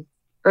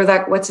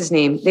 what's his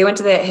name? They went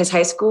to his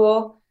high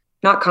school,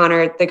 not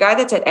Connor, the guy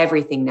that's at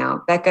everything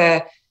now,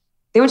 Becca.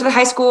 They went to the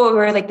high school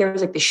where like there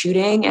was like the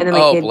shooting and then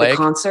like they had the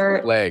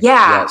concert. Blake.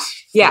 Yeah.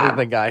 Yes. Yeah.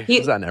 The guy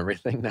who's on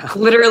everything now.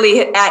 Literally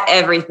at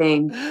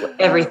everything.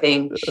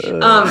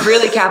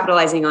 Really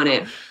capitalizing on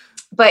it.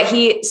 But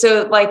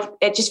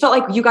it just felt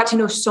like you got to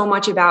know so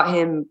much about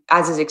him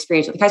as his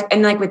experience with the guys.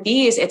 And like with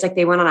these, it's like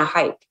they went on a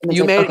hike. And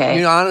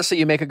honestly,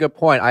 you make a good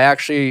point.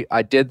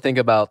 I did think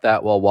about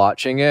that while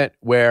watching it,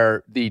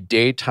 where the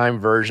daytime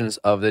versions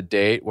of the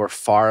date were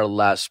far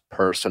less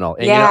personal.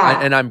 And,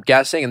 and I'm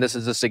guessing, and this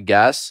is just a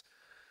guess,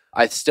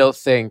 I still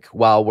think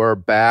while we're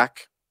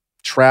back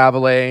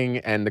traveling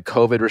and the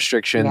COVID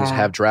restrictions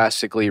have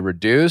drastically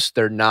reduced,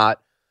 they're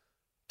not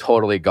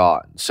totally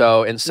gone.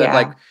 So instead,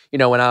 like, you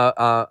know, when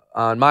I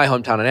on my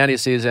hometown in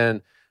Andy's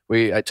season,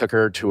 I took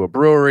her to a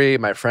brewery.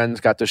 My friends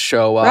got to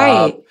show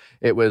up.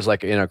 It was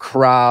like in a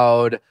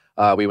crowd.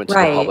 We went to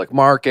the public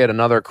market,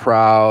 another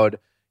crowd,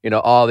 you know,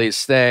 all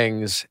these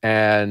things,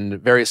 and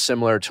very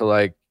similar to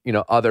like, you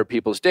know, other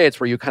people's dates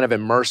where you kind of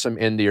immerse them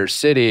into your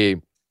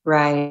city.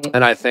 Right.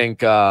 And I think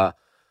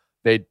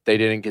they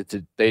didn't get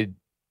to,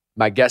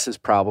 my guess is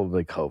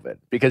probably COVID,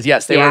 because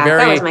yes, they were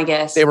very, that was my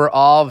guess. They were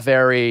all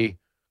very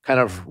kind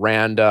of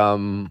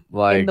random,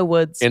 like in the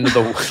woods,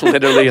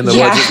 literally in the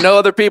woods. There's no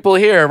other people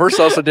here. We're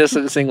social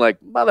distancing like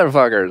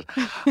motherfuckers.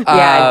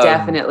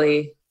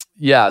 Definitely.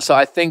 Yeah. So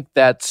I think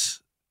that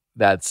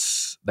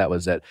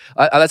was it.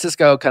 Let's just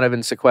go kind of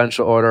in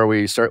sequential order.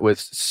 We start with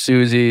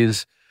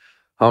Susie's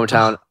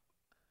hometown.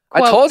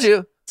 Quote, I told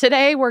you.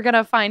 Today we're going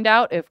to find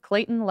out if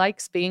Clayton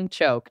likes being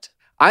choked.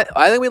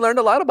 I think we learned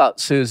a lot about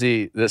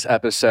Susie this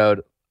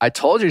episode. I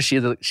told you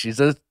she's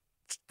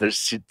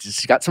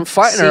got some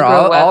fight in her.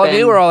 All of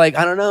you were all like,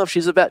 I don't know if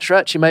she's a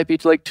bachelorette. She might be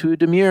like too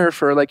demure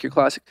for like your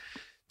classic.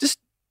 Just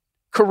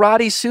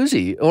karate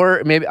Susie,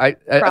 or maybe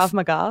Krav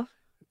Maga.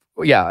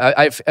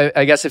 Yeah,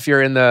 I guess if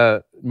you're in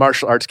the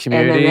martial arts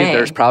community, MMA.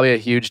 There's probably a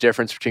huge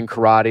difference between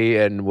karate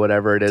and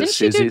whatever it is.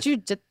 Didn't Susie. she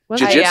do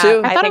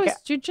Jiu-jitsu? I thought it was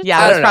jiu-jitsu.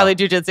 Yeah, it was probably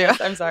jiu-jitsu.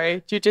 I'm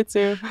sorry.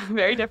 Jiu-jitsu.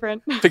 Very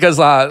different. Because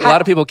a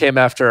lot of people came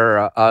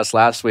after us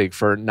last week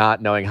for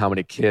not knowing how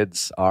many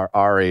kids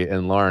Ari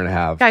and Lauren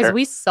have. Guys,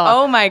 we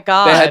saw. Oh my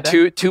God. They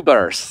had two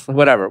births.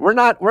 Whatever. We're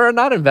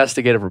not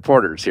investigative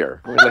reporters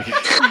here. We're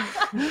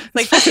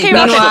like this came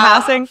out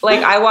passing.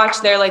 Like I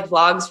watched their like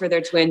vlogs for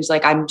their twins.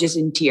 Like I'm just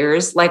in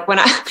tears. Like when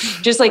I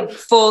just like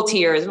full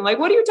tears. I'm like,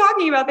 what are you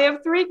talking about? They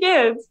have 3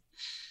 kids.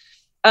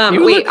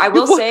 I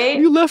will say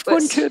you left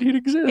one kid. He'd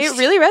exist. It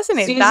really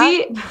resonates.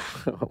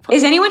 Susie,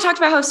 is anyone talked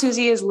about how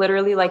Susie is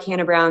literally like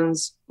Hannah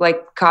Brown's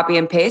like copy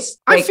and paste?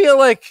 Like, I feel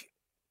like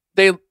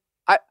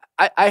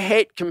I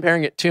hate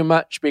comparing it too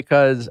much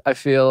because I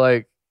feel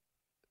like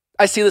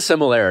I see the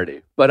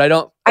similarity, but I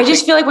don't. I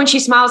just feel like when she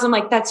smiles, I'm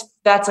like, that's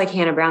like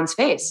Hannah Brown's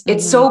face.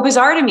 It's so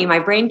bizarre to me. My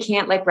brain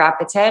can't like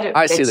wrap its head.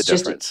 I see the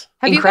difference.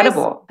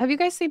 Incredible. Have you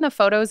guys seen the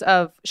photos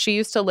of, she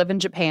used to live in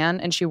Japan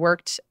and she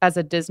worked as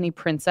a Disney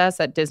princess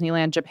at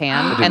Disneyland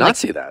Japan. I did not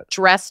see that.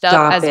 Dressed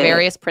up as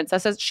various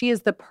princesses. She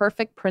is the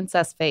perfect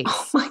princess face.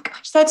 Oh my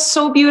gosh, that's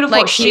so beautiful.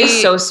 Like she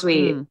is so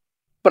sweet.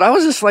 But I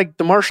was just like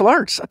the martial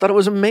arts. I thought it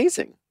was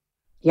amazing.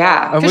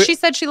 Yeah. Because she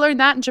said she learned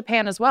that in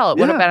Japan as well. It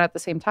would have been at the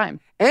same time.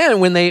 And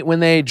when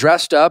they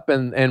dressed up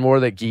and wore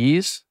the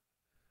gis.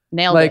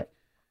 Nailed it.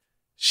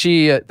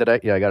 She, I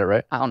got it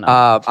right? I don't know.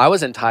 I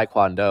was in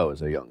Taekwondo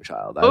as a young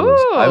child. I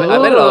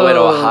made it all the way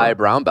to a high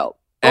brown belt.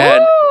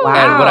 And what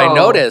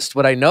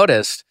I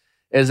noticed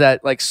is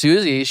that like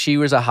Susie, she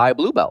was a high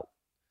blue belt.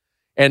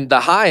 And the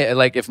high,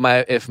 like if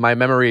my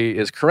memory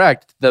is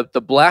correct, the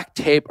black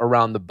tape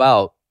around the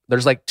belt,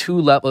 there's like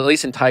 2 levels, at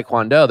least in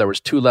Taekwondo, there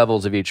was 2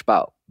 levels of each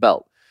belt.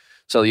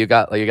 So you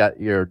got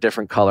your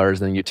different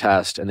colors, and then you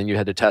test, and then you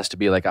had to test to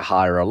be like a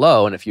high or a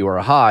low. And if you were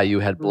a high,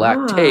 you had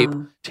black tape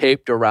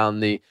taped around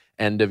the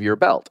end of your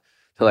belt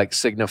to like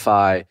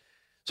signify.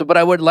 So, but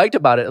I would liked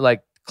about it,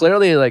 like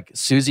clearly, like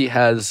Susie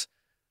has,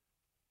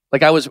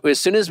 like as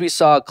soon as we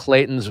saw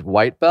Clayton's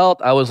white belt,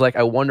 I was like,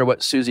 I wonder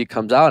what Susie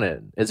comes out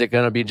in. Is it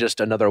going to be just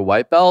another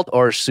white belt,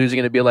 or is Susie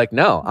going to be like,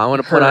 no, I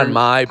want to put on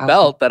my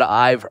belt that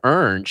I've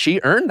earned. She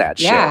earned that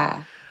shit.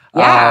 Yeah.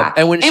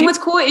 And what's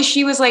cool is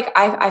she was like,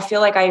 I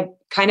feel like I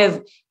kind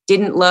of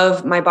didn't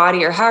love my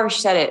body, or however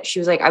she said it. She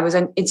was like, I was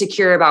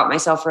insecure about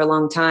myself for a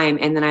long time.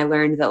 And then I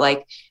learned that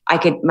like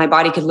my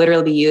body could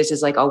literally be used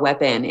as like a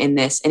weapon in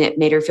this, and it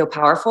made her feel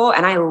powerful.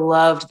 And I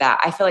loved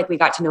that. I feel like we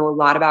got to know a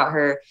lot about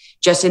her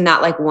just in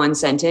that like one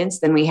sentence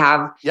than we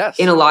have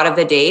in a lot of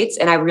the dates.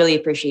 And I really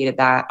appreciated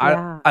that.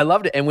 I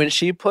loved it. And when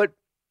she put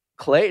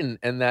Clayton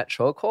in that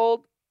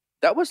chokehold,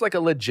 that was like a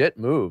legit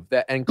move.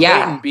 And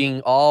Clayton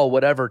being all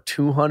whatever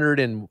 200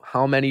 and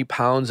how many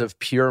pounds of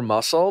pure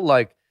muscle,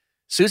 like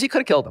Susie could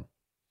have killed him.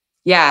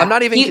 Yeah, I'm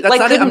not even.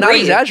 I'm not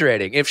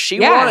exaggerating. If she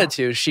wanted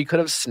to, she could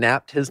have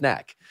snapped his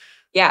neck.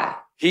 Yeah,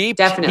 he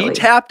definitely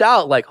tapped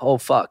out like, oh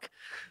fuck.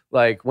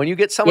 Like when you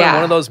get someone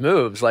one of those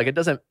moves, like it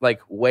doesn't,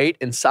 like weight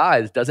and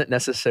size doesn't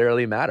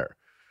necessarily matter.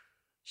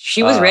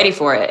 She was ready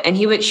for it, and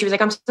she was like,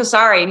 "I'm so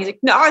sorry," and he's like,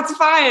 "No, it's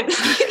fine."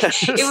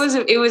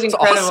 it was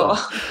incredible.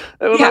 Awesome.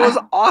 It was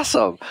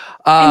awesome.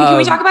 And can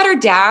we talk about her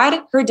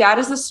dad? Her dad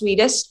is the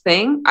sweetest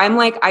thing. I'm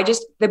like,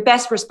 the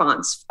best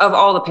response of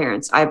all the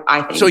parents.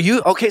 I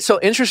think. So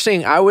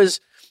interesting. I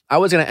was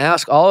going to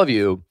ask all of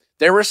you.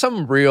 There were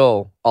some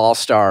real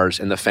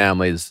all-stars in the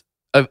families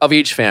of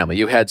each family.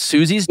 You had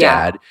Susie's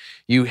dad.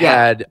 You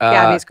had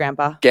Gabby's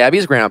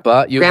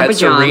grandpa. You had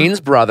Serene's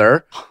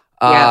brother.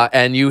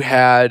 And you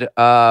had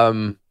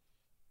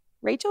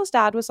Rachel's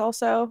dad was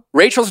also.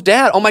 Rachel's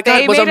dad. Oh my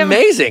God, it was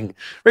amazing.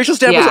 Rachel's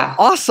dad was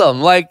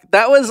awesome. Like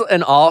that was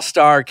an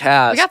all-star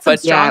cast. We got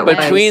some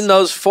between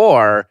those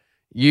 4,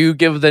 you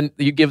give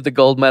the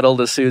gold medal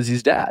to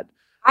Susie's dad.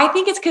 I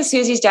think it's because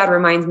Susie's dad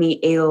reminds me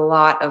a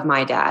lot of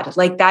my dad.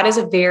 Like that is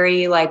a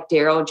very like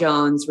Daryl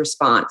Jones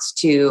response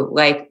to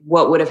like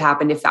what would have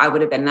happened if I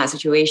would have been in that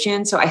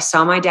situation. So I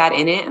saw my dad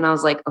in it and I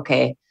was like,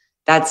 okay,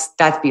 that's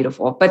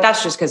beautiful. But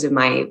that's just because of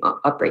my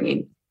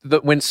upbringing.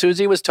 When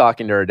Susie was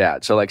talking to her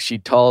dad, so like she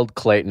told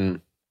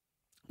Clayton,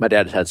 my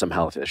dad had some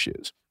health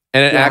issues.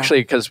 And it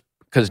actually, because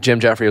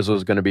Jim Jeffries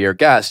was going to be your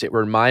guest, it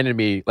reminded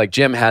me, like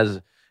Jim has,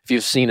 if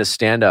you've seen his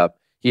stand-up,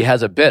 he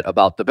has a bit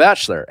about The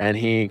Bachelor, and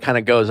he kind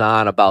of goes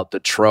on about the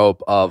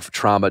trope of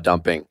trauma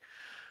dumping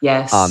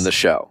on the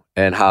show,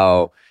 and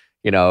how,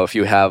 if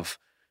you have,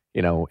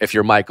 if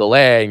you're Michael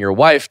A. and your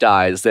wife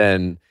dies,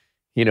 then,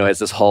 it's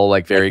this whole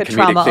like very like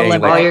comedic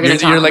thing.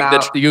 Like, you're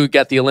like you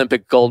get the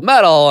Olympic gold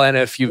medal, and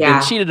if you've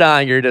been cheated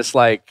on, you're just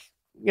like,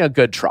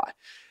 good try.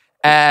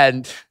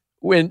 And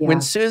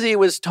when Susie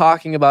was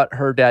talking about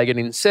her dad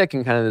getting sick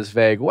in kind of this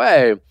vague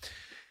way,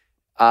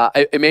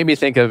 it made me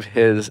think of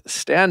his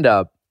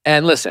stand-up.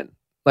 And listen,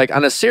 like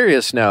on a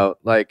serious note,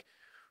 like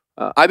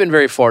I've been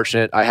very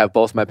fortunate. I have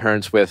both my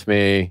parents with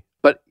me,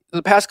 but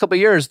the past couple of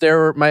years,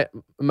 my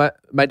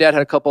dad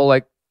had a couple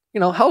like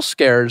health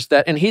scares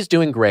and he's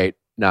doing great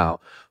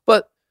now.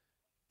 But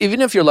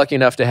even if you're lucky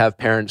enough to have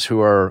parents who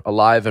are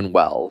alive and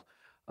well,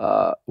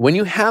 when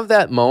you have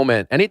that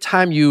moment,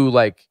 anytime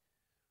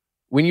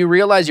when you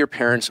realize your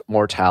parents'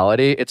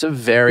 mortality, it's a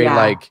very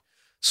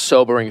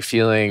sobering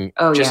feeling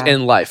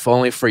in life,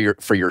 only for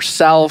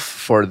yourself,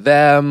 for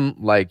them.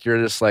 Like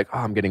you're just like, oh,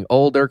 I'm getting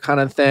older kind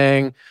of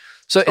thing.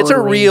 So It's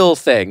a real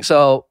thing.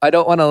 So I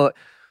don't want to,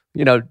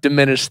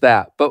 diminish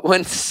that. But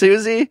when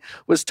Susie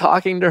was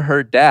talking to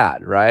her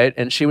dad, right?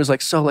 And she was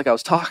like, so like I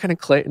was talking to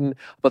Clayton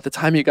about the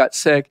time you got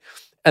sick,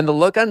 and the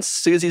look on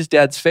Susie's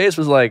dad's face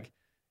was like,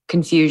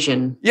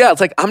 confusion. Yeah,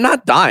 it's like, I'm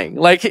not dying.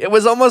 Like it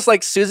was almost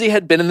like Susie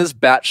had been in this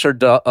Bachelor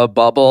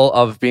bubble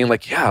of being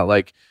like, yeah,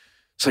 like,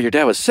 so your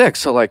dad was sick.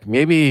 So like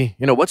maybe,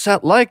 what's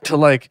that like to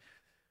like,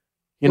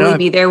 will he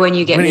be there when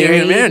you get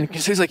married?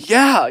 Because he's like,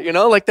 yeah,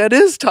 like that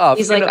is tough.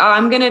 He's like, oh,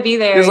 I'm going to be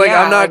there. He's like,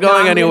 I'm not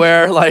going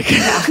anywhere. Like,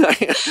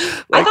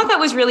 I thought that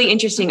was really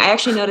interesting. I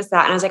actually noticed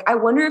that. And I was like, I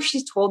wonder if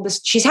she's told this.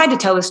 She's had to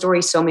tell the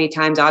story so many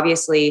times,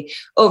 obviously,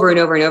 over and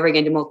over and over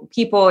again to multiple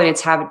people. And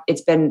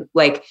it's been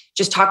like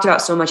just talked about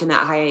so much in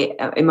that high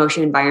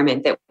emotion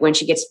environment that when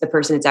she gets to the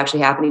person it's actually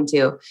happening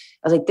to,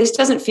 I was like, this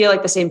doesn't feel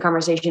like the same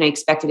conversation I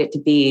expected it to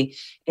be.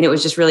 And it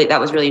was just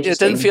that was really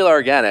interesting. It didn't feel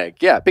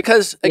organic. Yeah.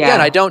 Because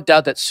again, I don't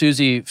doubt that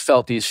Susie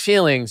felt these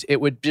feelings. It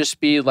would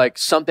just be like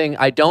something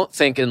I don't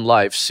think in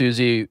life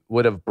Susie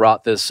would have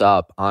brought this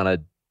up on a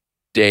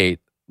date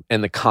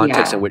in the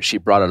context in which she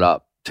brought it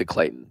up to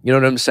Clayton. You know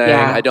what I'm saying?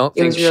 Yeah, I don't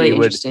think she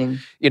would,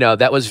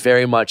 that was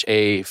very much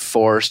a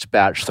forced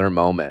Bachelor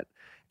moment.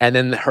 And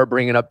then her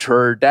bringing it up to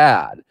her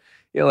dad.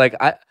 Like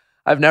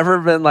I've never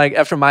been like,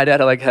 after my dad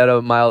had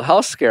a mild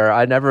health scare,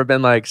 I'd never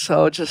been like,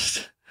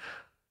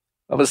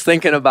 I was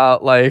thinking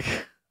about like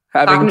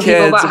having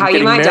kids about how and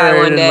getting you might married die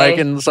one day.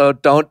 and so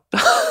don't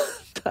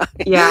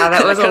Yeah,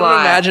 that was a lot. I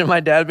couldn't imagine my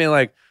dad being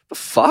like, the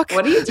fuck?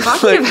 What are you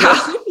talking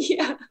about?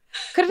 Yeah.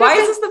 Why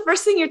is this the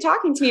first thing you're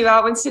talking to me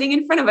about when sitting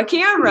in front of a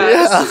camera?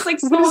 Yeah. It's just like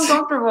so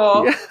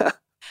uncomfortable. Yeah.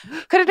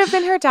 Could it have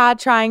been her dad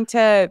trying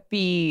to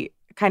be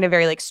kind of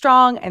very like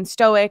strong and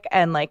stoic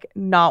and like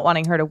not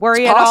wanting her to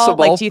worry at all?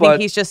 Like, do you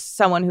think he's just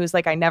someone who's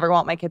like, I never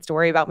want my kids to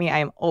worry about me. I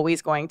am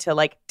always going to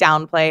like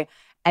downplay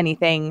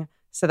anything.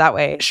 So that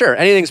way. Sure,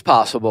 anything's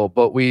possible,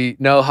 but we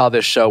know how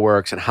this show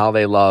works and how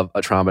they love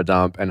a trauma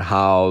dump and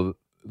how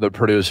the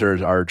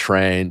producers are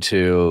trained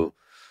to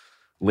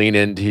lean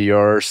into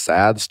your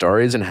sad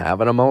stories and have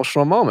an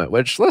emotional moment,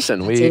 which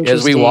listen,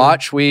 as we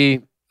watch,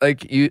 we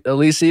like you,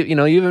 Elyse,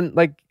 even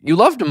like you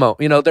loved a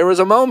moment, there was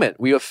a moment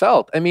we have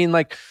felt. I mean,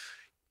 like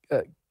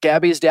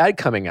Gabby's dad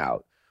coming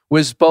out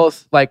was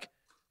both like,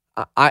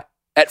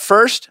 at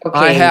first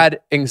I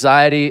had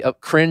anxiety,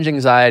 cringe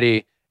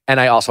anxiety, and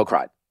I also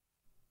cried.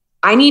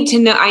 I need to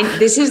know,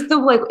 this is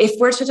if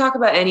we're to talk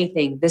about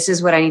anything, this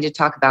is what I need to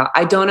talk about.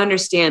 I don't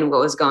understand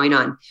what was going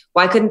on.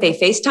 Why couldn't they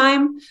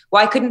FaceTime?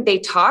 Why couldn't they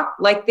talk?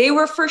 Like they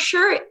were for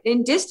sure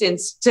in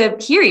distance to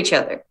hear each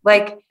other.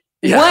 Like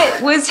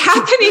what was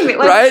happening?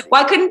 Like, right?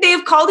 Why couldn't they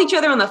have called each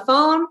other on the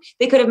phone?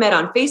 They could have met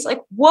on Face.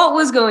 Like what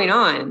was going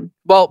on?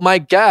 Well, my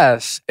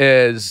guess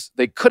is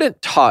they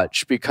couldn't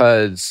touch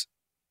because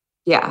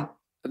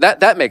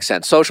that makes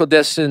sense. Social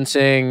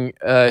distancing,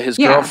 his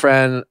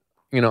girlfriend,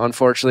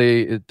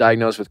 unfortunately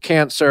diagnosed with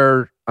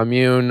cancer,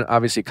 immune,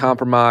 obviously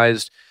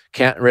compromised,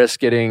 can't risk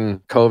getting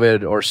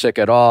COVID or sick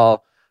at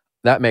all.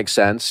 That makes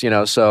sense, so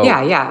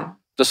the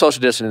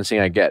social distancing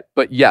I get.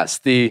 But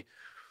yes,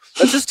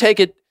 let's just take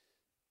it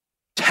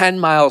 10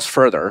 miles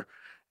further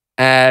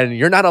and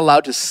you're not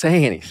allowed to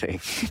say anything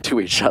to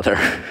each other.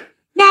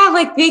 Yeah,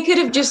 like they could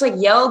have just like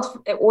yelled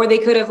or they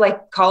could have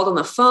like called on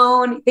the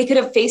phone. They could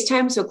have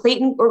FaceTime so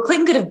Clayton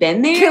could have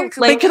been there.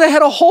 They could have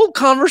had a whole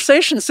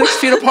conversation 6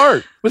 feet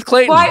apart with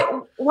Clayton.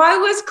 Why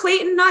was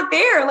Clayton not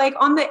there? Like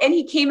and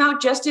he came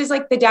out just as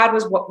like the dad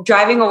was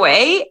driving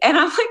away. And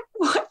I'm like,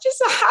 what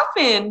just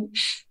happened?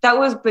 That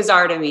was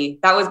bizarre to me.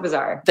 That was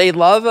bizarre. They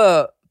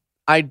love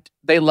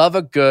they love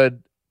a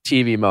good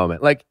TV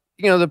moment. Like,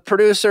 the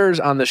producers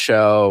on the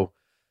show,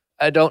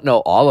 I don't know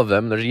all of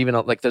them.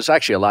 There's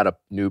actually a lot of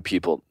new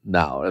people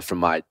now from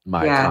my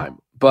time.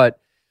 But,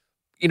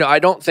 I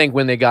don't think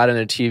when they got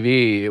into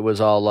TV, it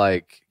was all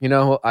like,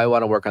 I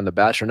want to work on The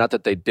Bachelor. Not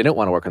that they didn't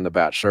want to work on The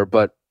Bachelor,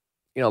 but,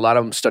 a lot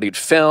of them studied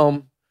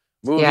film,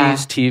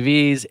 movies,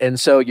 TVs. And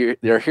so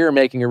they're here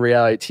making a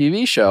reality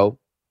TV show.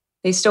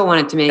 They still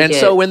wanted to make it. And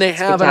so when they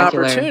have an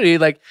opportunity,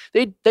 like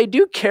they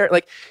do care.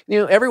 Like,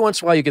 every once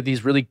in a while you get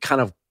these really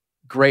kind of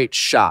great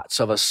shots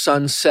of a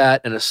sunset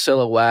and a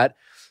silhouette.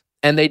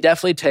 And they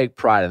definitely take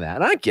pride in that.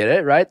 And I get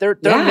it, right? They're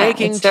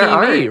making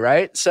TV,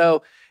 right?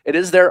 So it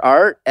is their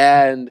art.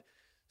 And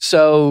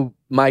so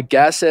my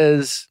guess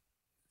is,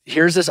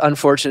 here's this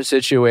unfortunate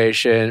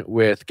situation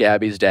with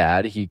Gabby's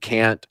dad. He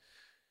can't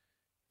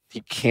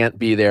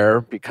be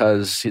there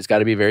because he's got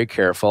to be very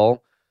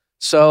careful.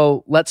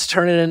 So let's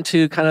turn it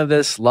into kind of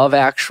this Love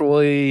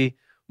Actually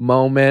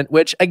moment,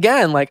 which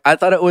again, like, I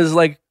thought it was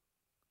like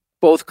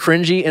both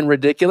cringy and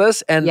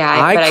ridiculous. And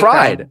I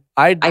cried.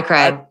 I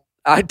cried.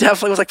 I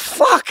definitely was like,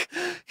 fuck,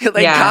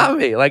 they got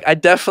me. Like, I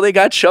definitely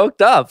got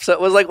choked up. So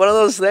it was like one of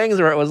those things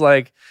where it was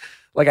like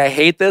I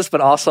hate this, but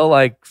also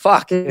like,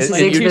 fuck. This is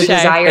a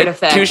desired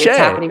effect. Touche. It's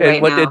happening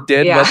right now. It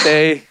did what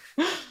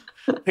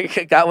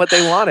they got what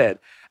they wanted.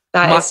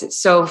 That is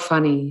so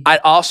funny.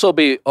 I'd also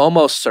be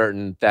almost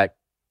certain that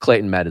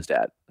Clayton met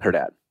her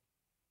dad.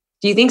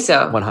 Do you think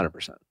so?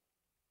 100%.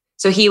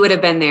 So he would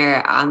have been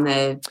there on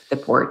the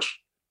porch.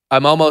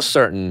 I'm almost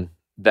certain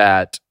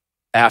that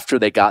after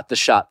they got the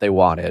shot they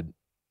wanted,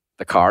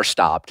 the car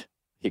stopped.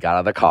 He got out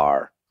of the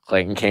car.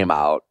 Clayton came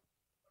out.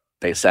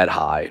 They said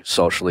hi,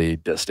 socially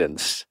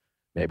distanced,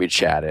 maybe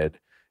chatted.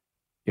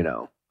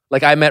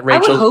 Like, I met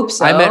Rachel. I would hope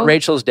so. I met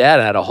Rachel's dad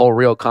and had a whole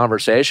real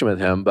conversation with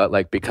him, but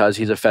like, because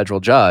he's a federal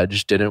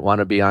judge, didn't want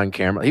to be on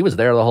camera. He was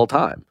there the whole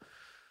time.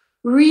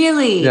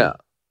 Really? Yeah.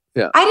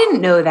 I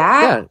didn't know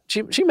that.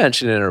 Yeah, she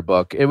mentioned it in her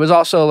book. It was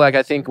also like,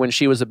 I think when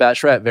she was a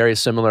bachelorette, very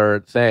similar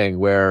thing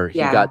where he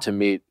got to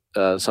meet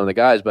some of the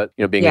guys, but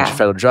being a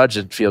federal judge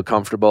and feel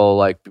comfortable,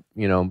 like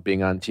being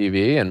on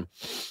TV and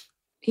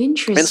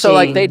interesting. And so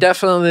like they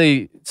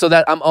definitely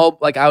that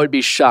I would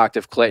be shocked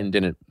if Clayton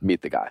didn't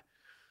meet the guy.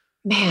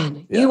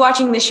 Man, you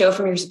watching the show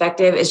from your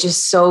perspective is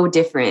just so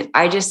different.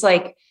 I just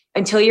like,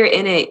 until you're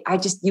in it,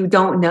 you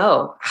don't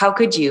know. How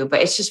could you?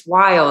 But it's just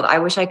wild. I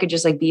wish I could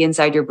just like be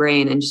inside your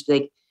brain and just be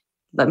like,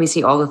 let me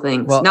see all the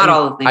things. Well, not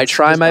all the things. I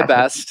try my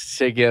best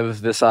to give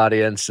this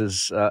audience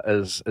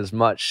as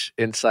much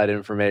inside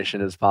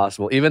information as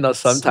possible, even though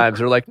sometimes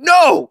they're like,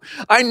 no,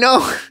 I know.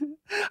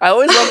 I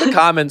always love the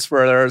comments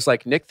where there's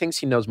like, Nick thinks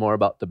he knows more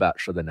about The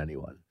Bachelor than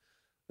anyone.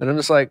 And I'm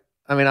just like,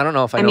 I mean, I don't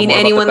know if I know more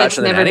anyone about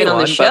The Bachelor that's never than been anyone,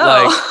 on the show.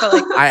 but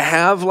like, I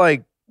have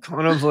like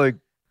kind of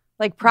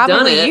like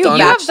probably you,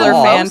 Bachelor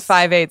fan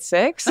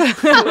 586.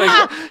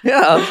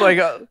 I was like,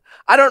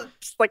 I don't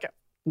like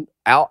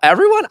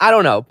everyone. I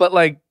don't know, but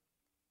like,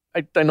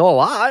 I know a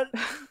lot.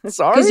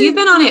 Sorry, because you've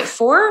been on it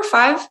 4 or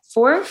 5,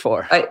 4,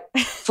 4.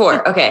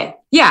 4. Okay,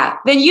 yeah.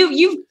 Then you've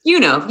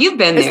been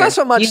there. It's not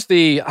so much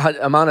the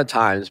amount of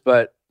times,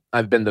 but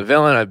I've been the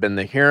villain. I've been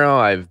the hero.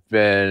 I've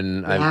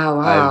been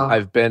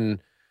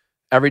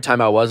every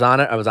time I was on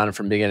it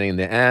from beginning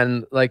to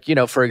end. Like,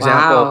 for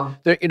example,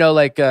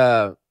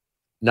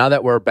 now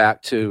that we're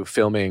back to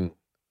filming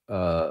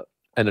and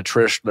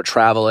the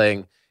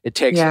traveling, it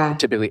takes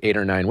typically 8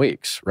 or 9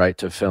 weeks, right,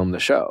 to film the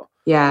show.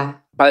 Yeah.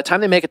 By the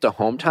time they make it to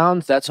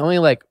hometowns, that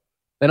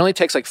only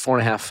takes like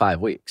 4.5,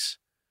 5 weeks.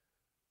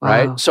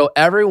 Right. Wow. So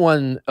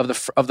everyone of the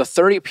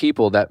 30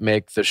 people that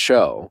make the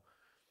show,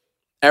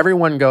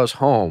 everyone goes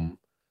home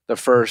the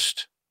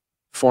first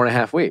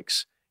 4.5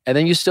 weeks. And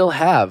then you still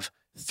have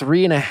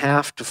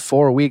 3.5 to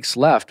 4 weeks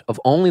left of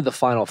only the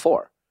final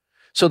 4.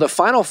 So the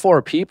final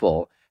 4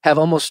 people have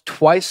almost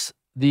twice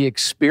the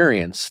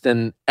experience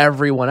than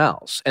everyone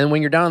else. And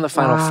when you're down in the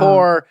final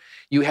 4,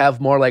 you have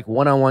more like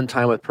one-on-one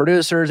time with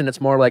producers, and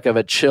it's more like of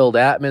a chilled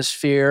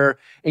atmosphere.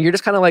 And you're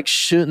just kind of like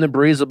shooting the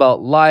breeze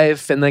about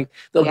life. And then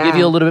they'll give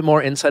you a little bit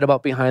more insight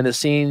about behind the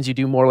scenes. You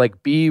do more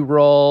like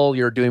B-roll.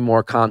 You're doing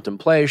more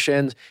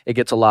contemplations. It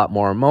gets a lot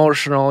more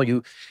emotional.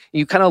 You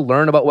kind of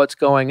learn about what's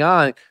going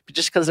on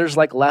just because there's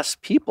like less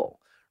people,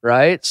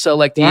 right? So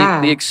like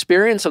the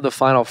experience of the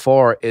final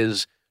 4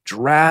 is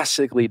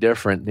drastically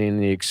different than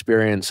the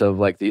experience of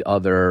like the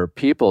other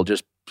people,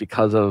 just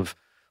because of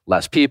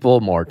less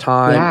people, more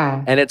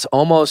time. And it's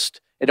almost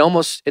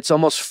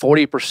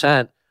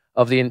 40%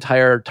 of the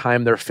entire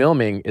time they're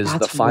filming is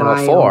the final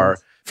 4.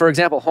 For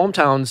example,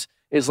 hometowns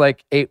is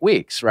like 8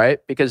 weeks, right?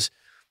 Because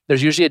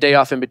there's usually a day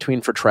off in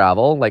between for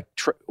travel. Like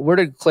where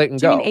did Clayton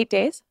go? You mean 8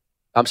 days?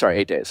 I'm sorry,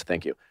 8 days.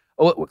 Thank you.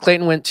 Oh,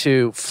 Clayton went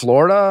to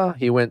Florida.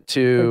 He went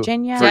to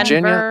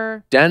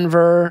Virginia,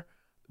 Denver,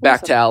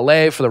 back to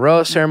LA for the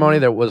rose ceremony.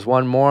 There was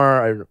one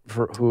more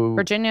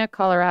Virginia,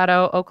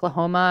 Colorado,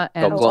 Oklahoma,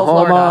 and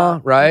Oklahoma,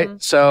 Florida. right? Mm-hmm.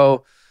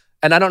 So,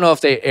 and I don't know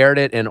if they aired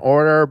it in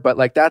order, but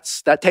like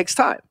that takes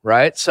time,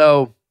 right?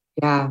 So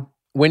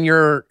when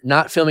you're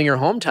not filming your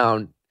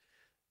hometown,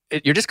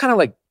 you're just kind of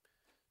like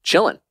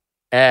chilling.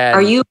 And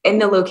are you in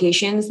the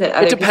locations that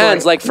other it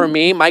depends. people Like for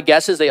me, my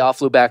guess is they all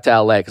flew back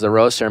to LA because the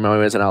rose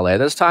ceremony was in LA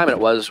this time, and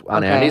it was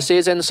on Andy's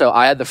season. So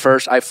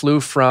I flew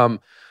from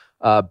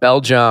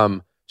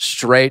Belgium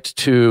straight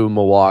to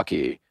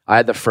Milwaukee. I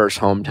had the first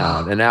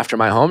hometown. And after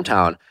my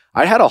hometown,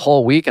 I had a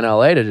whole week in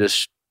LA to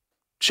just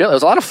chill. It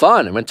was a lot of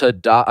fun. I went to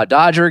a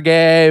Dodger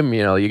game.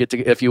 You know, you get to,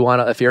 if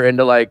you're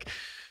into like,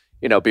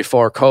 you know,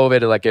 before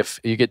COVID, like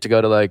if you get to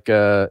go to like,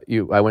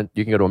 you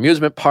can go to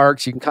amusement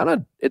parks. You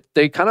can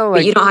they kind of like.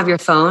 But you don't have your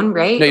phone,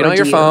 right? No, you don't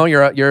have your phone.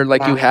 You're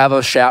like, you have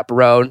a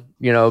chaperone,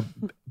 you know,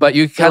 but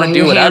you kind of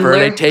do whatever.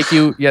 Handler. They take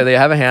you, they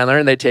have a handler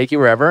and they take you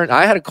wherever. And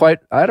I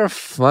had a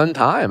fun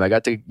time. I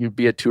got to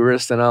be a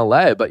tourist in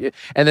LA,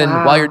 and then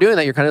while you're doing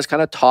that, you're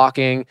kind of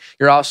talking.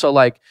 You're also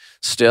like,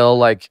 still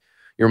like,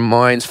 your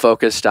mind's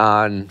focused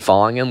on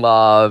falling in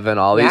love and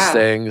all these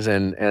things,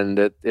 and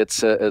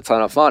it's a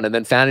ton of fun. And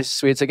then fantasy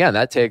suites again,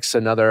 that takes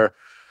another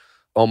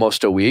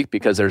almost a week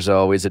because there's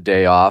always a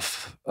day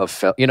off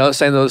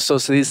saying those. So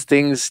these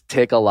things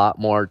take a lot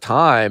more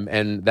time,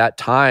 and that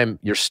time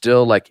you're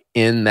still like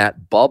in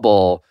that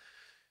bubble,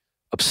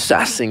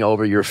 obsessing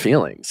over your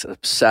feelings,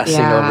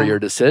 obsessing over your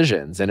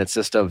decisions, and it's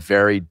just a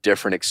very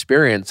different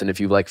experience. And if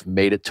you like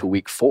made it to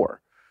week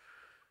 4.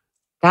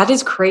 That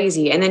is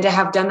crazy. And then to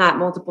have done that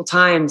multiple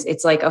times,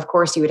 it's like, of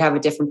course, you would have a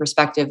different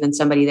perspective than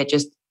somebody that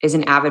just is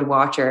an avid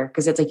watcher.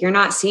 Because it's like, you're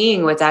not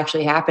seeing what's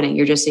actually happening.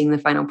 You're just seeing the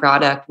final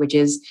product, which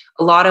is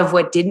a lot of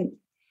what didn't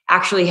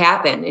actually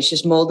happen. It's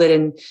just molded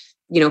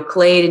and,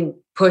 clayed and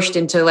pushed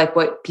into like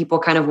what people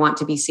kind of want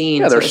to be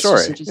seen. Yeah, their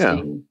story.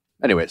 Yeah.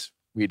 Anyways,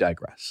 we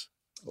digress.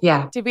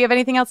 Yeah. Did we have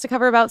anything else to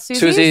cover about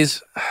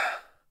Susie's?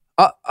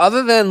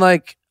 Other than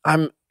like,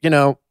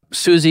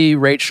 Susie,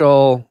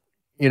 Rachel,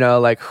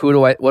 like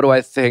what do I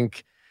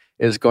think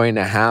is going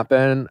to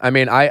happen? I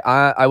mean,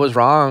 I was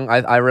wrong.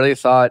 I really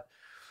thought,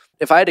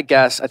 if I had to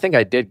guess, I think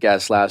I did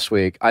guess last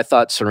week, I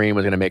thought Serene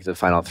was going to make the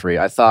final 3.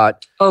 I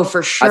thought, oh,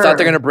 for sure. I thought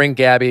they're going to bring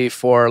Gabby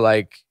for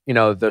like,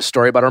 the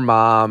story about her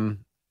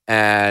mom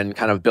and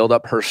kind of build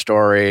up her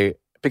story,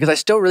 because I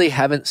still really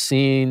haven't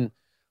seen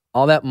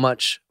all that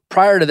much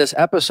prior to this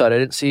episode. I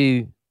didn't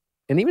see,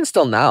 and even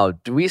still now,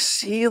 do we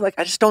see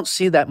I just don't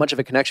see that much of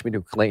a connection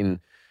between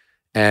Clayton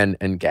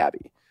and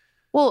Gabby.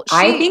 Well,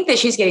 I think that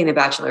she's getting the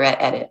Bachelorette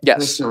edit. Yes.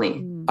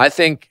 Personally. I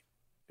think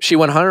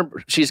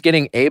she's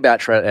getting a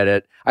Bachelorette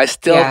edit. I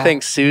still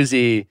think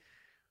Susie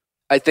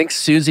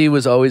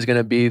was always going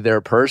to be their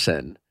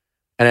person.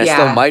 And it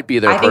still might be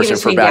their person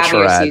for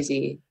Bachelorette.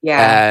 Susie.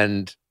 Yeah.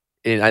 And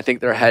I think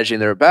they're hedging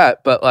their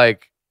bet. But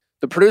like,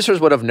 the producers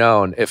would have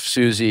known if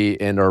Susie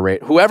or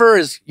whoever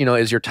is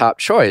your top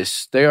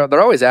choice, they're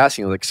always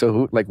asking like, so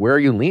who, like, where are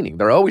you leaning?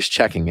 They're always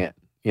checking in,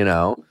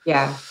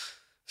 Yeah.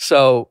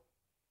 So,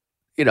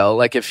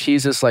 like if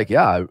he's just like,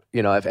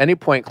 if any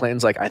point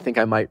Clayton's like, I think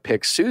I might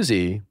pick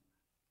Susie,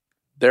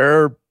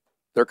 they're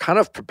kind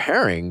of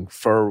preparing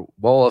for,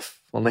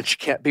 then she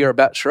can't be our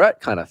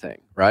Bachelorette kind of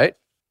thing, right?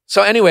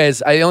 So anyways,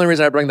 the only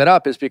reason I bring that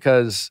up is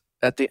because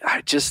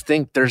I just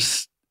think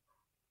there's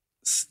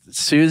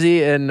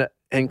Susie and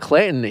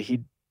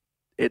Clayton,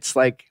 it's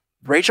like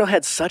Rachel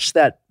had such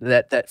that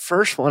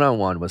first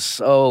one-on-one was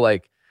so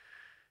like,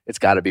 it's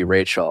got to be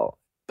Rachel.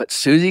 But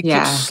Susie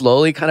keeps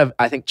slowly kind of,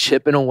 I think,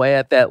 chipping away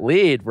at that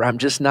lead where I'm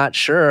just not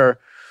sure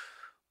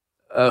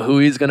who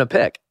he's going to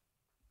pick.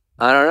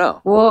 I don't know.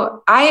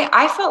 Well,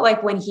 I felt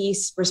like when he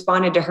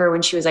responded to her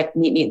when she was like,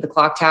 meet me at the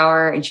clock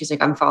tower, and she's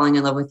like, I'm falling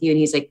in love with you. And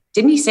he's like,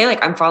 didn't he say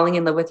like, I'm falling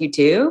in love with you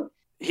too?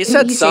 He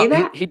said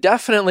something. He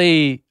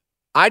definitely,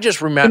 I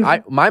just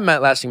remember, my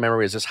lasting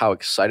memory is just how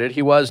excited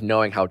he was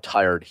knowing how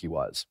tired he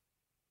was.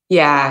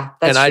 Yeah,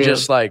 that's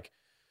true.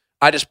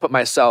 I just put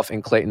myself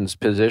in Clayton's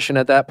position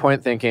at that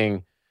point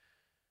thinking,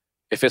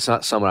 if it's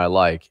not someone I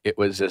like, it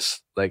was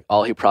just like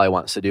all he probably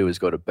wants to do is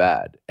go to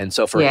bed. And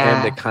so for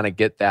him to kind of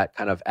get that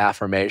kind of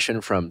affirmation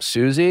from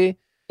Susie,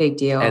 big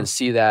deal, and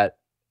see that.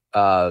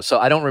 So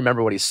I don't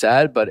remember what he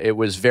said, but it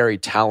was very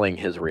telling,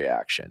 his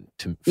reaction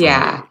to me.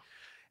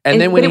 And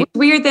then when it was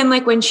weird then,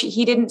 like when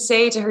he didn't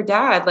say to her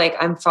dad, like,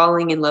 I'm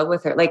falling in love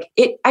with her. Like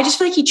I just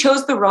feel like he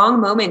chose the wrong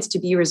moments to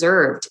be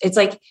reserved. It's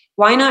like,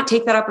 why not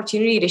take that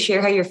opportunity to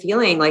share how you're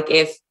feeling? Like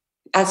if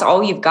that's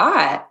all you've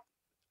got.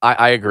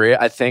 I agree.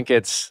 I think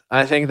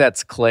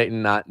that's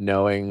Clayton not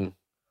knowing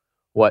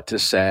what to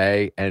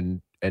say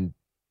and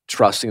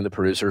trusting the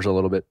producers a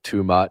little bit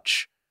too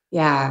much.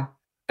 Yeah.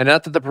 And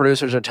not that the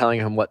producers are telling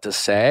him what to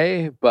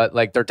say, but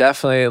like they're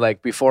definitely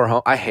like before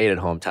home. I hated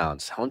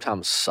hometowns.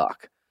 Hometowns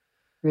suck.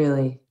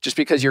 Really? Just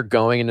because you're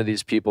going into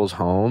these people's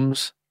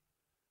homes,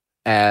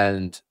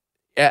 and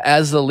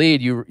as the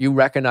lead, you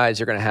recognize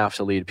you're going to have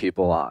to lead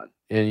people on,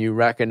 and you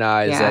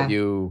recognize that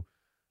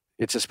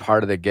it's just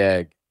part of the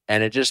gig.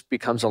 And it just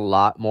becomes a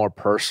lot more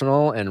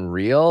personal and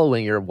real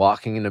when you're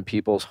walking into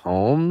people's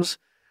homes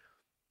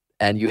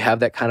and you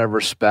have that kind of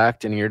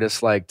respect, and you're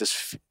just like,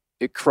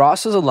 it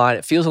crosses a line.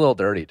 It feels a little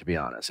dirty, to be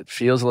honest. It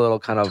feels a little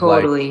kind of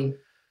totally.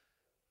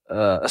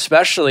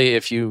 Especially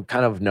if you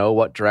kind of know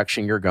what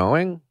direction you're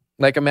going.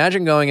 Like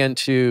imagine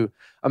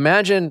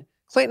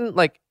Clayton,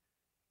 like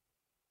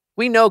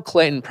we know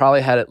Clayton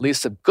probably had at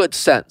least a good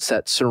sense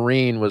that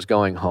Serene was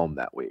going home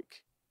that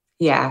week.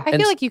 Yeah. I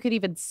feel like you could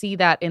even see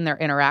that in their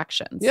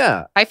interactions.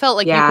 Yeah. I felt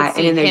like you could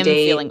see him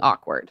feeling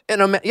awkward.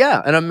 And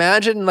and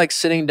imagine like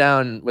sitting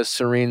down with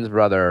Serene's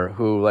brother,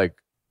 who like,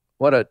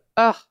 what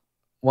a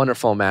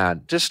wonderful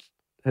man. Just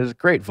his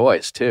great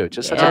voice too.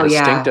 Just such a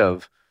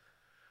distinctive,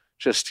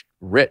 just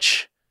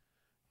rich,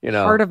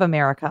 Heart of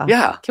America.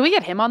 Yeah. Can we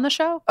get him on the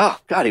show? Oh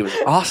God, he was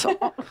awesome.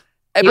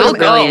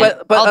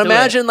 But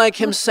imagine like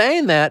him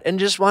saying that and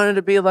just wanted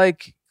to be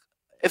like,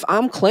 if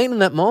I'm Clayton in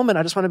that moment,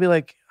 I just want to be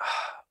like,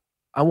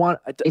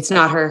 it's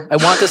not her. I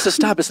want this to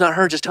stop. It's not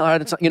her. Just tell her.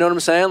 It's not, you know what I'm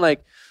saying?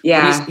 Like,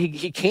 yeah,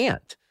 he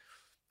can't,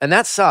 and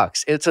that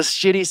sucks. It's a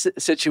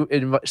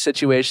shitty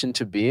situation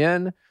to be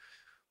in.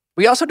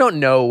 We also don't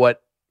know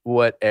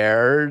what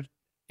aired,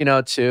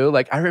 too.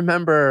 Like I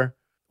remember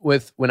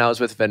when I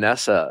was with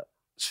Vanessa's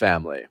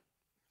family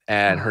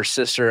and her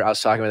sister. I was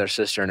talking with her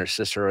sister, and her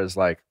sister was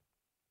like,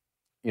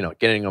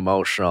 getting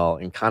emotional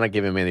and kind of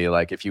giving me the,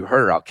 like, if you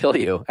hurt her, I'll kill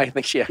you. I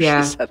think she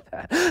actually said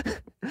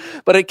that.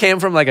 But it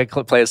came from like a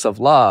place of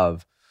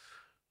love.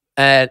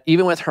 And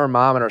even with her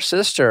mom and her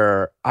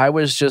sister, I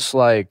was just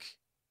like,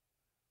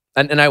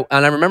 and I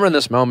remember in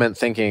this moment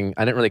thinking,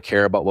 I didn't really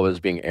care about what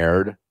was being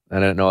aired. I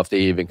didn't know if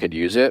they even could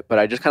use it, but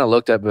I just kind of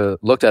looked at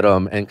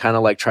them and kind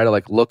of like try to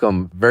like look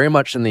them very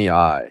much in the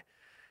eye.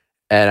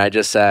 And I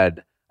just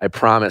said, I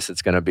promise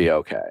it's going to be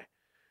okay.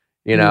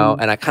 And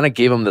I kind of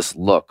gave them this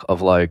look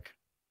of like,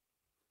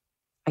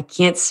 I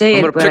can't say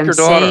it, but I'm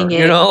saying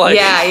it.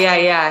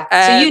 Yeah.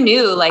 So you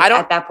knew, like,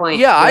 at that point.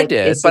 Yeah, like, I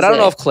did, but I don't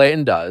know if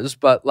Clayton does,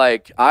 but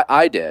like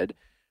I did.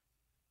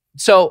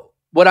 So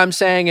what I'm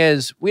saying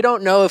is, we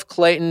don't know if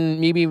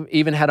Clayton maybe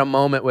even had a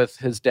moment with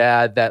his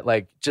dad that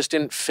like just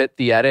didn't fit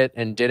the edit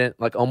and didn't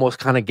like almost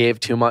kind of gave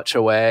too much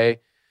away.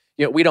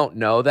 We don't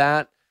know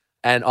that.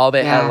 And all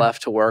they had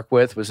left to work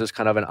with was this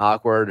kind of an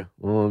awkward,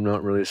 I'm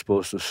not really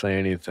supposed to say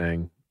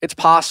anything. It's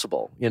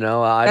possible,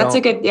 That's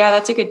a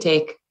good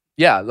take.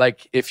 Yeah,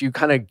 like if you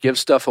kind of give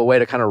stuff away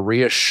to kind of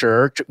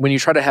reassure, when you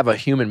try to have a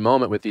human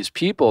moment with these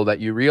people, that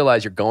you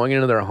realize you're going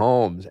into their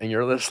homes and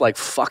you're just like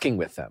fucking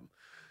with them.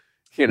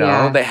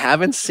 They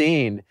haven't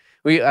seen.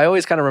 I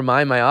always kind of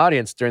remind my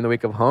audience during the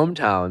week of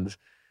hometowns.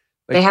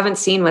 Like, they haven't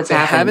seen what's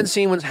happening. They haven't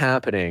seen what's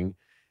happening.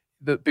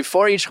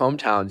 Before each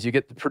hometowns, you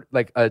get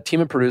like a team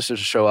of producers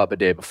to show up a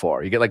day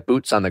before. You get like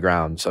boots on the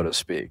ground, so to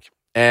speak.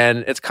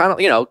 And it's kind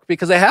of,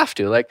 because they have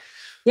to. Like,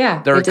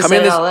 yeah, they're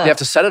coming. They have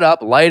to set it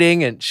up,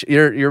 lighting, and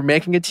you're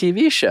making a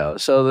TV show.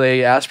 So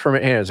they ask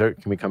permit. Hey, can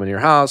we come into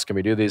your house? Can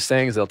we do these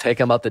things? They'll take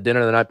them out to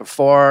dinner the night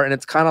before, and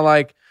it's kind of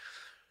like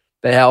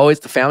the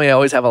family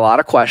always have a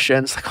lot of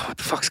questions. Like, what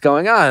the fuck's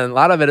going on? And a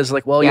lot of it is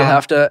like, well, you'll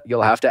have to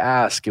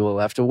ask. You will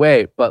have to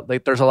wait. But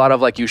like, there's a lot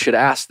of like, you should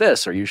ask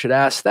this or you should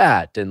ask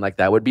that, and like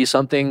that would be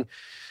something,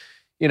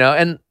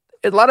 And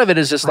a lot of it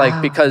is just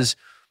like because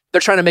they're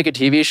trying to make a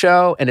TV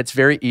show, and it's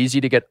very easy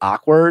to get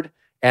awkward.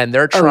 And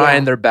they're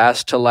trying their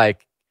best to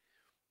like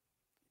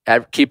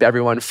keep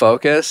everyone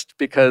focused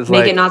because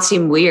make it not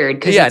seem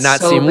weird. Not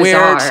so seem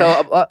bizarre. weird.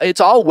 So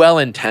it's all well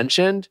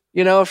intentioned,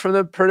 from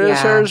the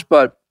producers.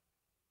 But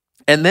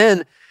and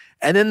then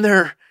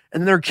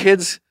their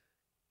kids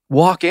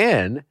walk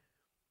in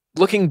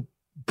looking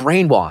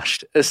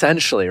brainwashed,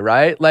 essentially,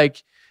 right?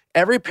 Like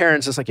every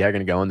parent's just like, yeah, I'm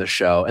gonna go on the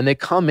show, and they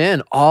come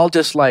in all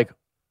just like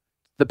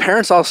the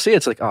parents all see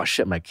it's like, oh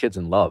shit, my kid's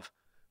in love.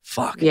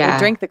 Fuck. Yeah, they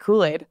drink the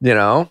Kool-Aid.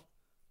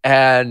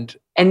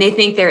 And they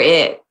think they're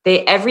it.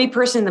 Every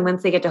person,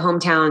 once they get to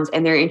hometowns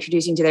and they're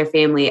introducing to their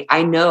family,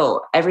 I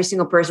know every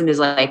single person is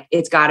like,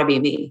 it's got to be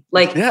me.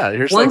 Like,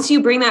 once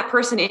you bring that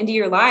person into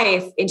your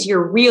life, into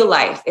your real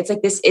life, it's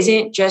like, this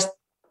isn't just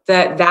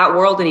that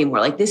world anymore.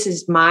 Like, this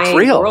is my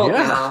world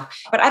now.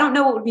 But I don't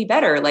know what would be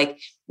better.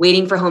 Like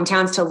waiting for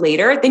hometowns till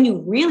later, then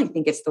you really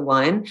think it's the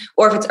one,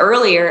 or if it's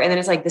earlier and then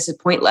it's like, this is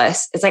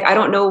pointless. It's like, I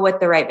don't know what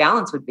the right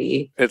balance would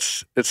be.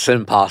 It's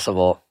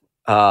impossible.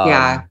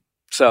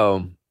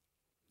 So.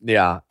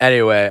 Yeah.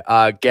 Anyway,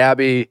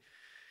 Gabby,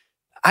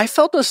 I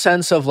felt a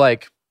sense of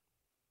like,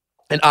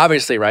 and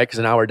obviously, right, because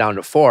now we're down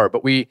to 4,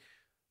 but we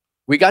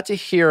got to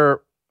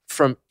hear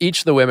from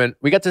each of the women.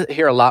 We got to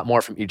hear a lot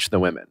more from each of the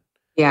women.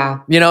 Yeah.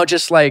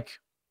 Just like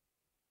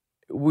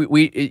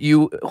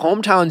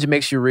hometowns, it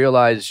makes you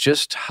realize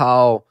just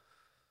how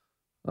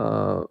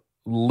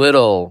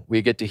little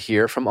we get to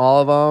hear from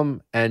all of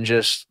them, and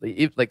just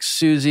like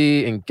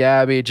Susie and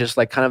Gabby, just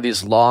like kind of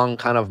these long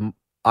kind of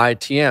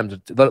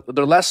ITMs.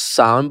 They're less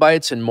sound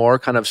bites and more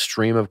kind of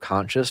stream of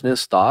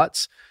consciousness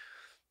thoughts.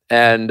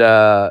 And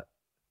I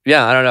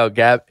don't know,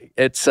 Gabby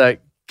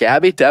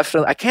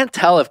definitely, I can't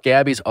tell if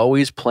Gabby's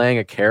always playing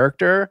a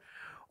character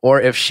or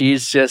if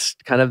she's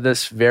just kind of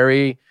this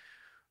very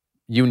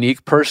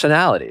unique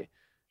personality.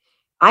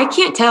 I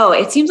can't tell.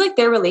 It seems like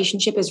their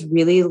relationship is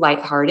really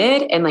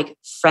lighthearted and like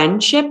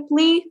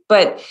friendshiply,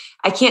 but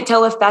I can't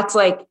tell if that's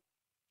like,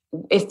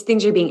 if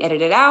things are being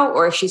edited out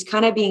or if she's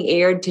kind of being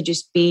aired to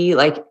just be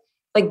like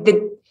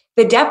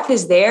the depth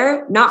is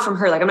there, not from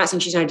her. Like, I'm not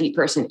saying she's not a deep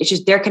person. It's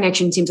just their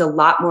connection seems a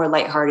lot more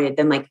lighthearted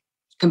than like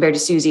compared to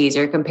Susie's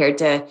or compared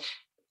to,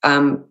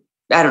 I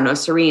don't know,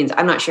 Serene's.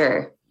 I'm not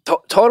sure.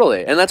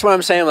 Totally. And that's what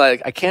I'm saying.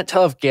 Like, I can't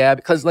tell if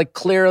because like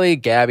clearly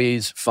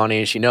Gabby's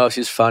funny. She knows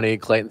she's funny.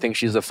 Clayton thinks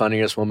she's the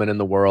funniest woman in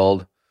the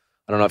world.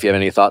 I don't know if you have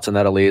any thoughts on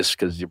that, Elyse,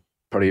 because you're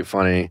pretty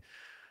funny.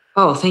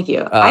 Oh, thank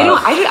you.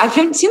 I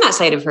haven't seen that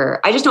side of her.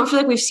 I just don't feel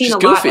like we've seen a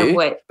goofy, lot of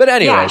what. But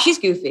anyway, yeah, she's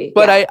goofy.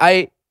 But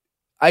yeah.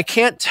 I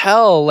can't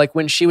tell, like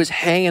when she was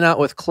hanging out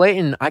with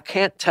Clayton, I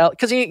can't tell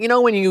because you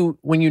know when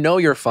you know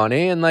you're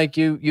funny and like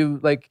you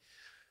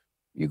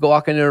go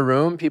walk into a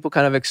room, people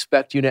kind of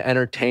expect you to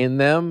entertain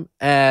them,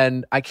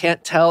 and I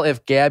can't tell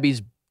if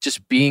Gabby's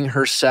just being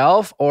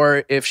herself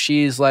or if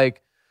she's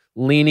like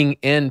leaning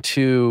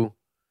into,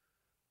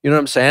 you know what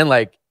I'm saying,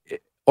 like,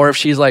 or if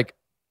she's like,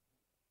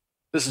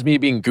 this is me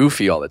being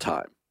goofy all the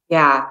time.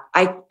 Yeah,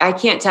 I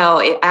can't tell.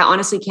 I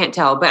honestly can't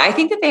tell, but I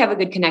think that they have a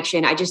good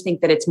connection. I just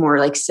think that it's more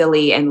like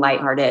silly and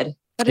lighthearted.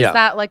 But is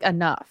that like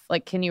enough?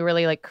 Like, can you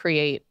really like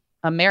create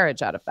a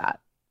marriage out of that?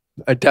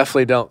 I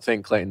definitely don't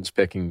think Clayton's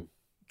picking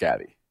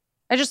Gabby.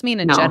 I just mean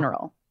in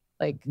general.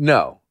 Like,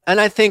 no. And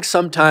I think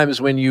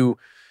sometimes when you,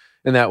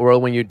 in that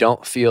world, when you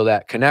don't feel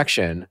that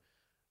connection,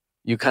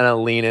 you kind of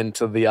lean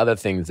into the other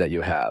things that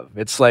you have.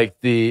 It's like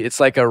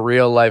a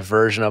real life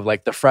version of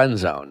like the friend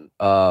zone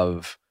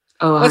of,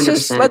 let's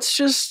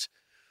just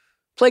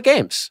play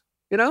games,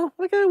 you know,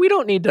 like we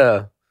don't need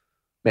to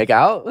make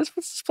out. Let's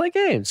just play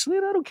games. I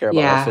don't care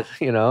about it,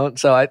 you know?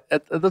 So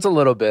there's a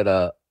little bit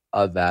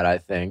of that, I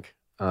think.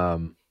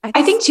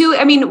 I think too,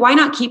 I mean, why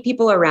not keep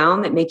people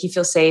around that make you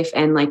feel safe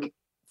and like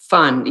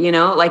fun, you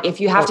know, like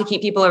if you have to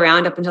keep people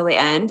around up until the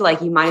end,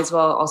 like you might as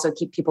well also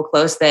keep people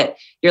close that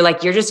you're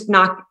like, I'm just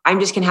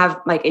going to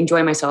have like,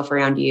 enjoy myself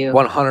around you.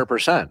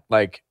 100%.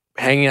 Like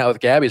hanging out with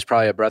Gabby is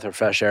probably a breath of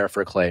fresh air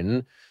for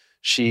Clayton.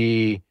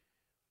 She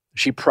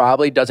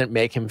probably doesn't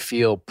make him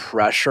feel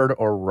pressured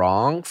or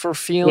wrong for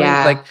feeling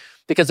like,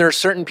 because there are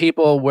certain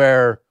people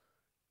where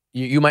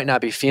you might not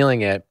be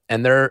feeling it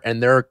and they're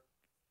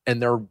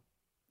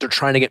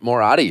trying to get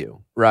more out of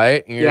you.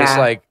 Right. And you're just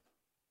like,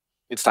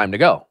 it's time to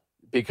go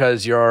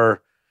because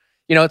you're,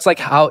 you know, it's like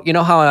how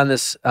on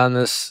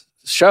this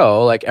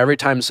show, like every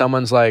time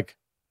someone's like,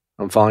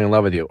 I'm falling in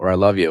love with you or I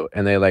love you.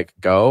 And they like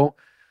go,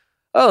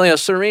 oh, you know,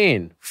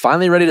 Serene,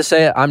 finally ready to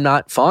say, I'm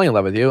not falling in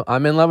love with you.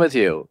 I'm in love with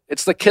you.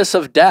 It's the kiss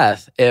of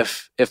death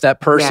if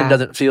that person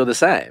doesn't feel the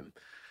same.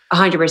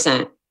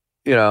 100%.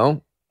 You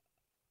know?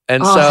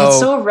 And it's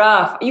so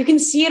rough. You can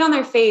see it on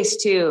their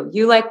face too.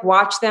 You like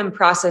watch them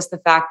process the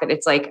fact that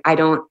it's like, I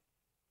don't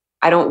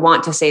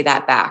want to say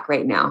that back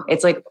right now.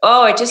 It's like,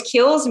 oh, it just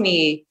kills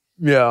me.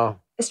 Yeah.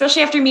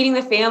 Especially after meeting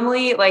the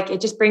family, like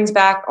it just brings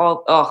back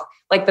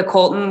like the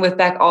Colton with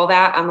Beck, all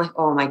that. I'm like,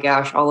 oh my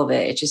gosh, all of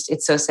it.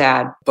 It's so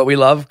sad. But we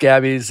love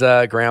Gabby's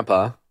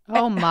grandpa.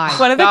 Oh my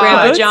One of the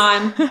Grandpa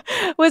John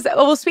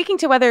was speaking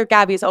to whether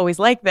Gabby's always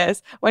like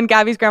this. When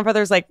Gabby's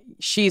grandfather's like,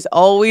 she's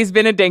always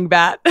been a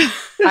dingbat.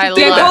 I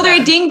called her a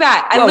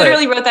dingbat. I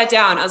literally wrote that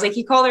down. I was like,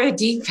 he called her a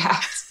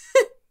dingbat.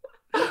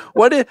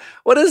 What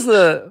is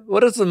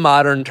the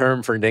modern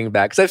term for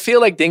dingbat? Because I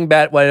feel like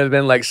dingbat might have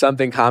been like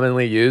something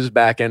commonly used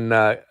back in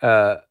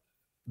the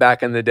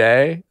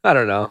day. I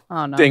don't know.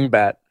 Oh no,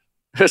 dingbat.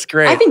 That's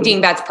great. I think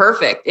dingbat's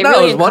perfect. It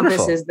really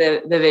encompasses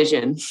the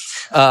vision.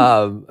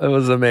 It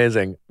was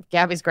amazing. If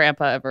Gabby's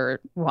grandpa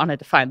ever wanted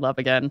to find love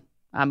again,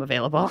 I'm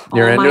available.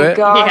 You're into it? Oh my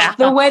gosh, yeah.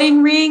 The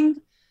wedding ring.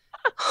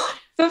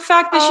 The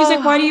fact that she's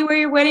like, why do you wear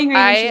your wedding ring?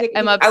 I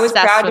am obsessed I was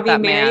proud with to be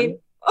that married. man.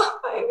 Oh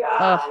my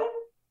God.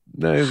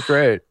 No, it was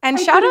great. And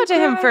shout out to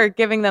him for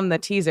giving them the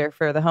teaser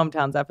for the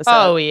Hometowns episode.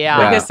 Oh, yeah.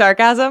 Like his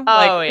sarcasm.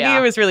 He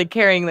was really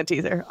carrying the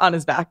teaser on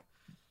his back.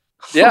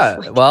 Yeah.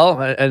 Well,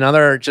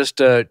 another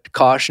just a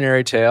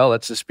cautionary tale.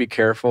 Let's just be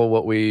careful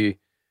the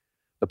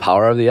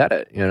power of the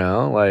edit, you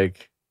know?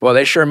 Like, well,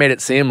 they sure made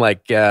it seem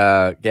like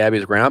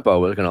Gabby's grandpa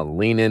was going to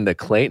lean into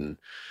Clayton,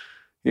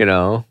 you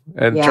know?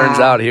 And it turns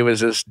out he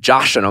was just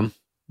joshing him.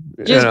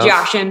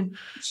 Joshing.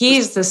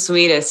 He's the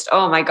sweetest.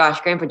 Oh my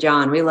gosh, Grandpa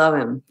John. We love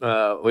him.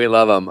 We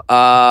love him.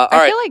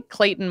 I feel like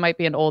Clayton might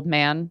be an old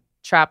man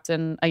trapped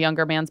in a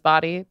younger man's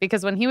body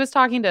because when he was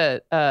talking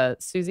to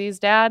Susie's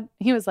dad,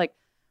 he was like,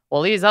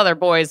 well, these other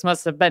boys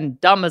must have been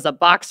dumb as a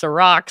box of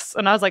rocks.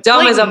 And I was like,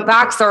 dumb as a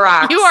box of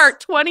rocks. You are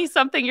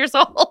 20-something years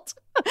old.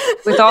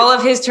 With all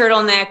of his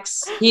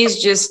turtlenecks, he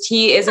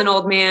is an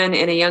old man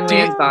in a young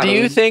man's body. Do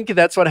you think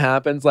that's what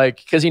happens? Like,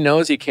 because he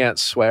knows he can't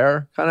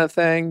swear kind of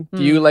thing.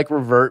 Do you like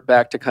revert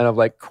back to kind of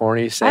like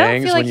corny sayings? I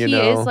don't feel like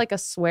he is like a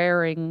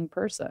swearing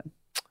person.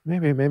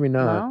 Maybe not.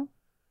 No?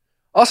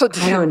 Also,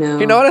 I don't know.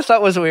 You know what I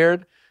thought was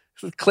weird?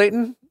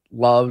 Clayton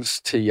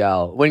loves to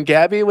yell. When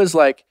Gabby was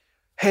like,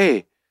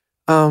 hey,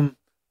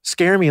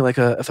 scare me like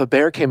if a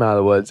bear came out of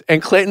the woods.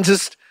 And Clayton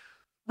just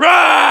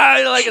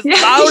like as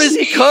loud as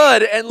he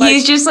could. And like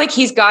he's just like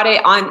he's got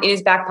it in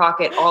his back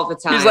pocket all the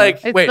time. He's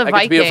like, wait, I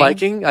get to be a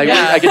Viking? I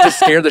get to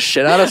scare the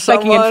shit out of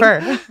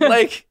someone.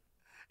 Like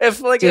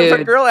if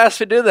a girl asked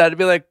me to do that, I'd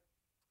be like,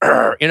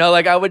 you know,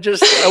 like I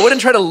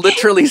wouldn't try to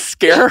literally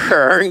scare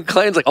her. And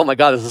Clayton's like, oh my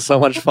God, this is so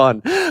much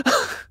fun.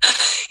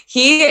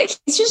 He's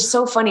just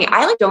so funny.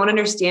 I like don't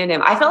understand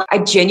him. I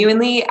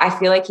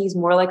feel like he's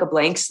more like a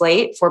blank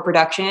slate for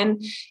production.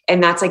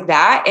 And that's like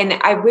that. And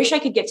I wish I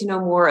could get to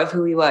know more of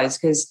who he was,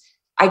 because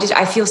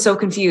I feel so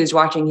confused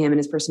watching him and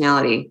his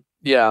personality.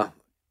 Yeah.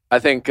 I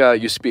think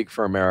you speak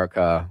for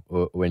America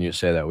when you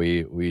say that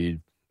we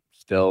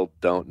still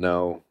don't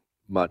know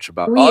much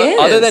about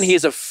other than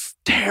he's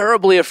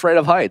terribly afraid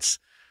of heights.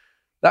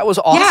 That was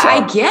awesome.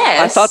 Yeah, I guess.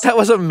 I thought that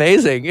was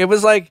amazing. It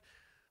was like,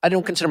 I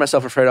don't consider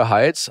myself afraid of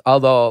heights,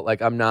 although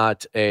like I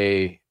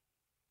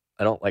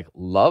don't like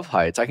love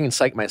heights. I can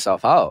psych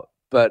myself out,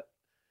 but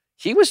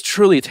he was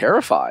truly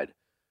terrified.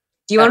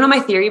 Do you want to know my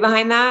theory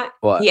behind that?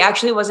 What? He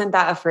actually wasn't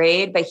that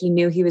afraid, but he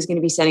knew he was going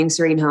to be sending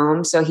Serene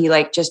home. So he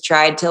like just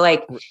tried to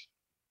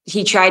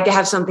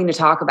have something to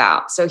talk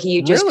about. So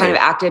he just kind of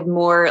acted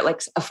more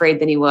like afraid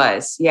than he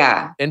was.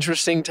 Yeah.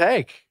 Interesting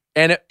take.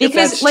 And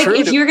because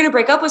if you're going to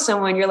break up with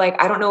someone, you're like,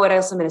 I don't know what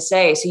else I'm going to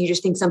say. So you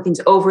just think something's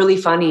overly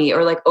funny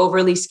or like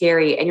overly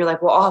scary. And you're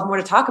like, well, I'll have more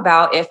to talk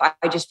about if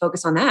I just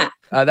focus on that.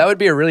 That would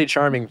be a really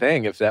charming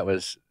thing if that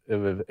was,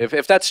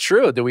 if that's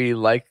true. Do we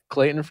like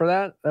Clayton for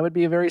that? That would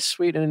be a very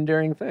sweet and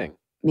endearing thing.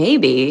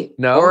 Maybe.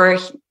 No.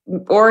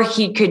 Or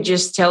he could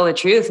just tell the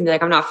truth and be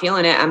like, I'm not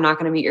feeling it. I'm not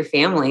going to meet your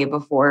family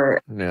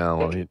before. No,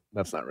 well,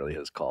 that's not really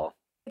his call.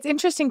 It's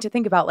interesting to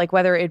think about, like,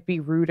 whether it'd be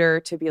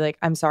ruder to be like,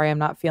 I'm sorry, I'm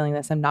not feeling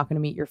this. I'm not going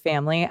to meet your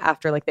family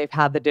after like they've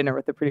had the dinner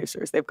with the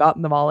producers. They've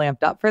gotten them all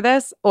amped up for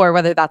this, or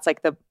whether that's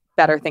like the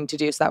better thing to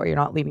do. So that way you're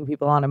not leaving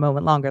people on a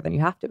moment longer than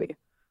you have to be.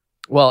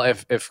 Well,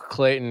 if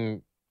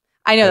Clayton,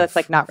 I know that's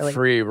like not really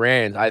free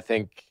reign. I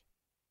think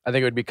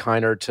it would be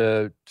kinder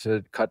to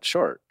cut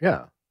short.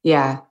 Yeah.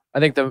 Yeah.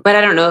 But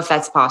I don't know if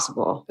that's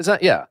possible. It's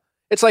not. Yeah.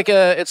 It's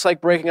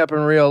like breaking up in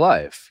real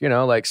life. You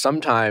know, like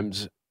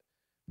sometimes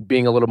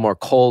being a little more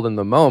cold in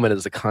the moment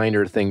is the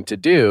kinder thing to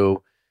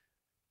do,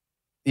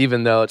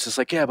 even though it's just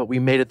like, yeah, but we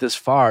made it this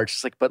far. It's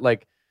just like, but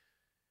like,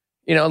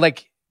 you know,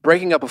 like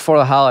breaking up before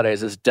the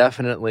holidays is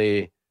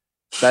definitely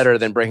better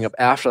than breaking up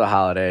after the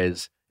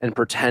holidays and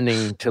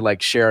pretending to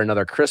like share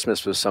another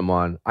Christmas with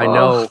someone. I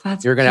know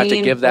you're going to have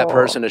to give that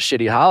person a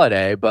shitty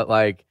holiday, but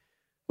like,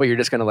 you're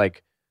just going to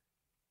like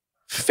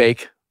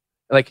fake,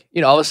 like,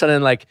 you know, all of a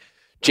sudden like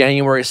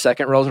January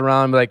 2nd rolls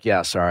around and be like,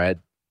 yeah, sorry,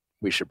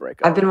 we should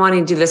break up. I've been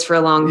wanting to do this for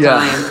a long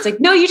time. It's like,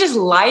 no, you just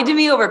lied to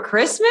me over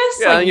Christmas?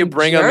 Yeah, like, you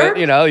bring them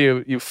in, you know,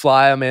 you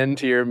fly them in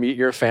to meet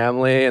your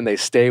family and they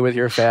stay with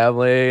your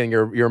family and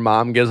your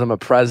mom gives them a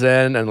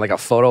present and like a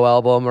photo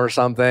album or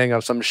something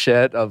of some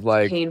shit of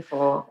like.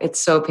 Painful.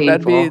 It's so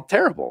painful. That'd be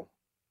terrible.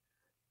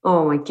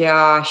 Oh my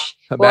gosh.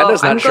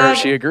 Amanda's not sure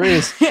she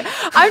agrees.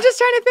 I'm just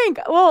trying to think.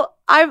 Well,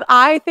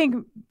 I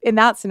think in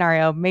that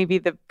scenario, maybe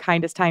the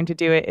kindest time to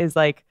do it is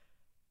like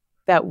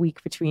that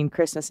week between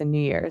Christmas and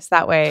New Year's.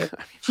 That way.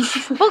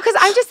 Well, because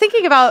I'm just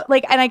thinking about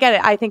like, and I get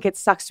it. I think it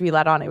sucks to be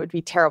let on. It would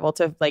be terrible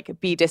to like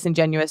be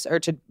disingenuous or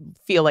to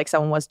feel like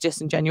someone was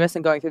disingenuous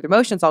and going through the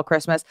motions all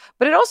Christmas.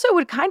 But it also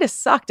would kind of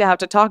suck to have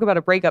to talk about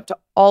a breakup to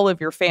all of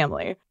your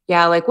family.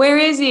 Yeah, like, where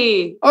is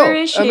he? Where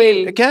is she? I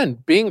mean,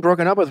 again, being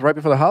broken up with right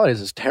before the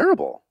holidays is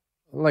terrible.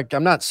 Like,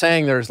 I'm not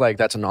saying there's like,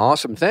 that's an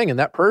awesome thing. And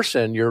that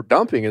person you're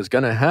dumping is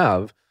going to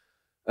have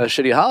a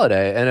shitty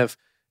holiday. And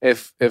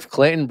if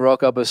Clayton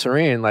broke up with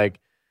Serene, like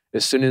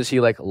as soon as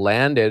he like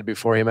landed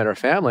before he met her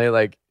family,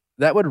 like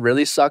that would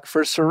really suck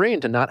for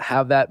Serene to not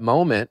have that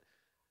moment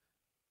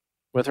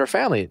with her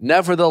family.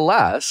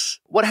 Nevertheless,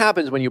 what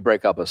happens when you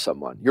break up with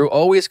someone? You're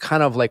always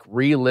kind of like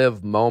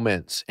relive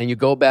moments and you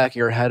go back in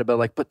your head about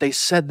like, but they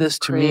said this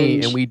to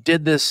me and we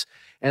did this.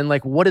 And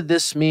like, what did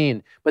this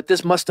mean? But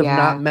this must have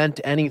not meant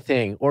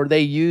anything, or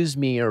they used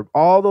me, or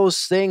all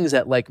those things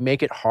that like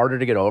make it harder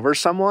to get over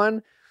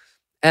someone.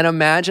 And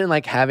imagine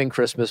like having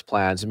Christmas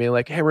plans and being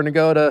like, hey, we're going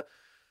to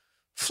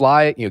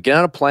get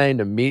on a plane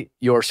to meet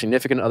your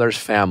significant other's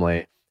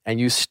family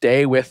and you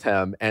stay with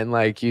him and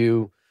like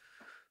you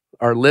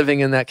are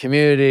living in that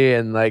community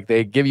and like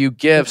they give you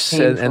gifts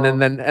and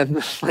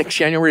then like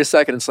January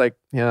 2nd, it's like,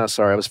 yeah,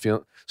 sorry, I was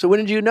feeling. So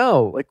when did you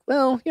know? Like,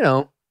 well, you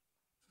know.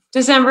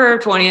 December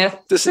 20th.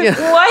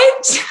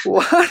 What?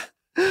 What?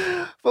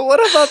 But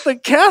what about the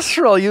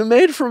casserole you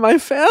made for my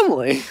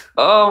family?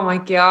 Oh my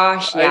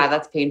gosh. Yeah,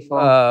 that's painful.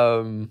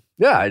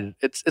 Yeah,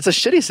 it's a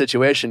shitty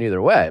situation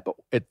either way.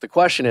 But the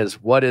question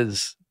is, what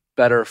is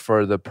better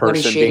for the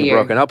person being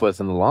broken up with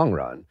in the long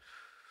run?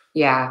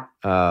 Yeah.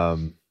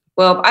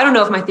 Well, I don't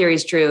know if my theory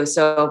is true,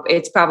 so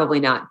it's probably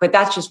not. But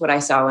that's just what I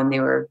saw when they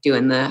were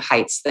doing the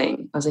heights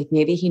thing. I was like,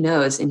 maybe he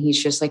knows, and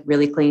he's just like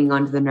really clinging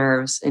onto the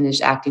nerves and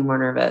is acting more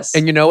nervous.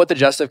 And you know what the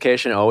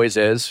justification always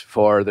is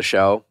for the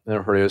show and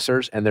the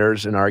producers, and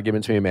there's an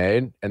argument to be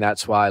made, and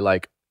that's why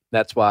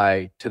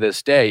to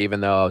this day, even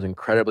though I was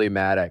incredibly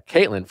mad at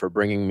Caitlin for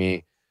bringing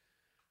me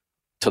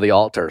to the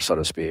altar, so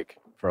to speak,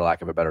 for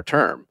lack of a better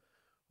term,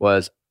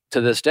 was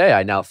to this day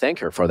I now thank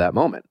her for that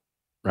moment.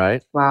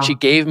 Right? Wow. She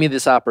gave me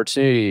this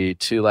opportunity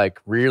to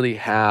like really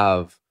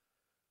have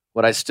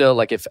what I still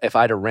like if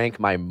I had to rank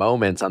my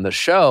moments on the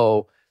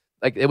show,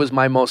 like it was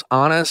my most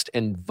honest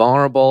and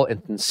vulnerable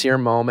and sincere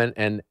moment.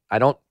 And I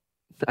don't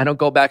I don't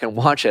go back and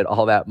watch it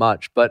all that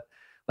much, but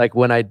like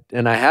when I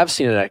have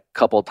seen it a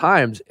couple of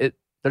times,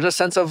 there's a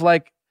sense of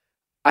like,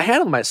 I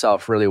handled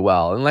myself really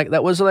well. And like,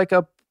 that was like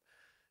it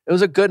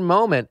was a good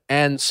moment.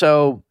 And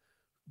so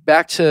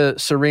back to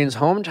Serene's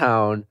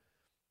hometown,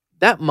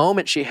 that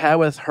moment she had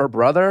with her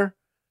brother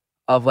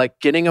of like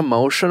getting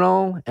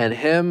emotional and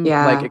him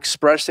like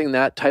expressing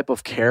that type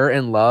of care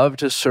and love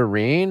to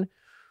Serene,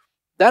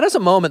 that is a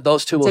moment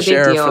those two will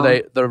share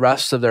for the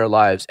rest of their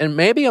lives. And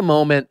maybe a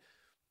moment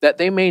that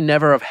they may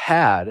never have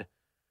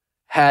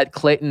had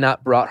Clayton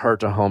not brought her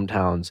to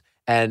hometowns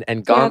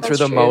and gone through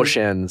the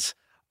motions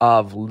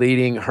of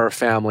leading her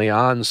family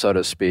on, so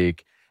to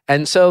speak.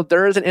 And so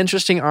there is an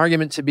interesting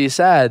argument to be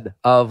said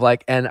of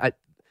like,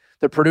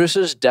 the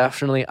producers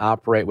definitely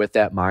operate with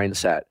that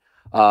mindset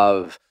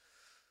of,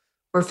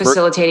 we're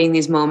facilitating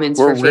these moments.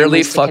 We're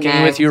really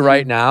fucking with you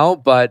right now,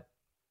 but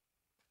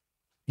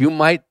you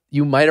might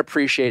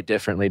appreciate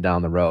differently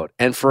down the road.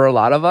 And for a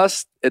lot of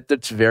us,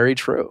 it's very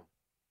true.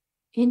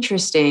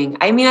 Interesting.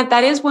 I mean,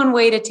 that is one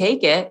way to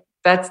take it.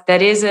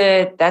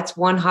 That's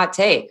one hot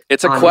take.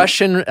 It's a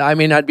question. I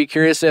mean, I'd be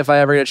curious if I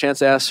ever get a chance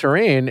to ask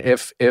Serene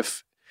if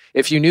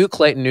you knew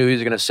Clayton knew he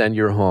was going to send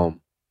you home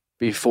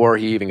before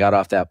he even got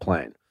off that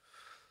plane.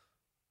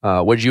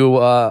 Would you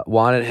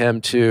wanted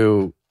him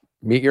to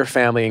meet your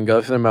family and go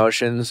through the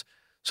motions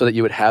so that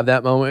you would have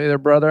that moment with your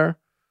brother,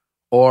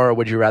 or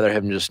would you rather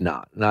him just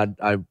not?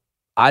 And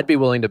I'd be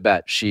willing to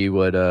bet she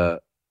would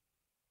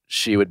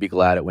be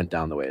glad it went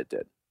down the way it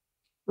did.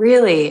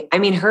 Really? I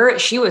mean,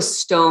 she was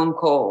stone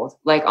cold,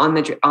 like on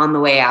the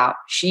way out.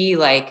 She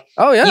like,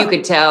 you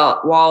could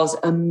tell walls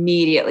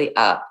immediately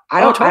up. I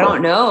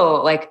don't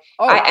know. Like,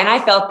 I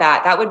felt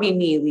that would be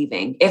me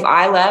leaving. If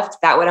I left,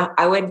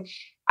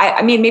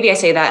 I mean, maybe I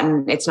say that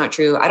and it's not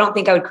true. I don't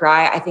think I would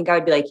cry. I think I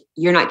would be like,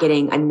 you're not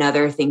getting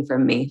another thing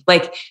from me.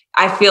 Like,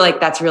 I feel like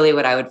that's really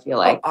what I would feel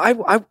like.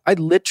 I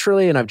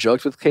literally, and I've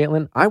joked with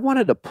Caitlin, I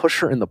wanted to push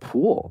her in the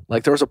pool.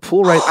 Like there was a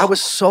pool I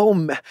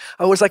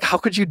was like, how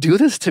could you do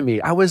this to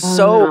me? I was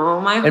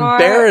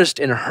embarrassed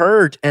and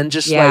hurt and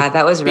just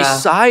that was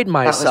beside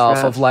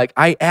myself of like,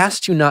 I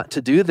asked you not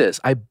to do this.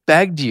 I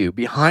begged you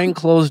behind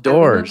closed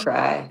doors.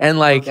 And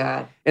like,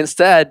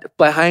 instead,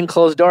 behind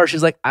closed doors,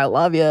 she's like, I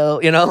love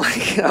you. You know,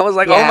 like I was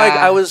like, oh my,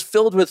 I was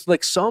filled with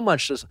like so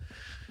much just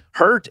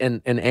hurt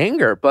and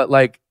anger. But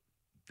like,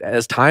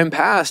 as time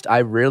passed,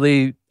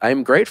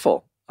 I'm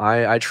grateful.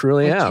 I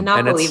truly am. I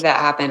cannot believe that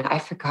happened. I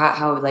forgot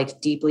how like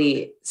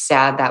deeply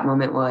sad that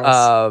moment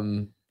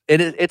was.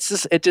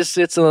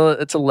 It's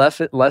a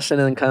lesson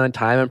in kind of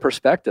time and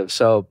perspective.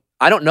 So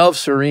I don't know if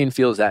Serene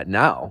feels that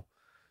now,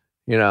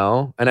 you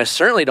know, and I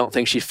certainly don't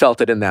think she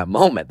felt it in that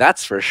moment.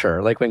 That's for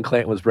sure. Like when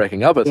Clayton was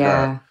breaking up with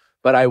her.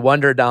 But I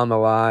wonder down the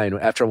line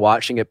after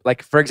watching it,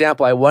 like for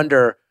example, I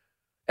wonder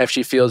if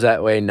she feels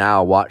that way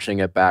now watching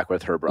it back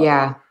with her brother.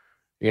 Yeah.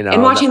 You know,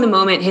 and watching the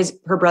moment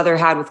her brother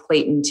had with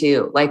Clayton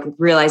too, like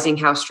realizing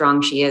how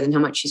strong she is and how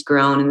much she's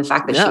grown and the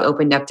fact that she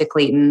opened up to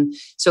Clayton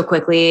so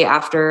quickly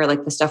after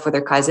like the stuff with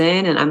her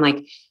cousin. And I'm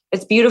like,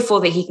 it's beautiful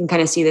that he can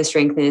kind of see the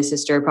strength in his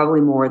sister, probably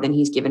more than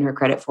he's given her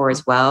credit for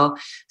as well.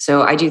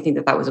 So I do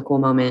think that was a cool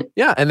moment.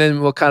 Yeah. And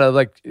then we'll kind of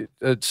like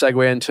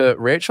segue into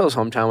Rachel's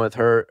hometown with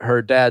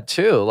her dad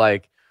too.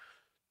 Like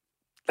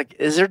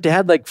is her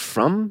dad like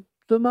from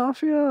the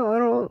mafia? I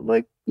don't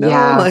like, no,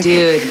 yeah, like,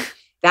 dude.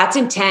 That's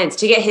intense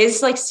to get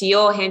his like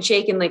seal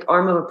handshake and like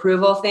arm of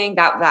approval thing.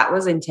 That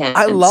was intense.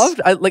 I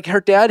like her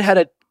dad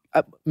had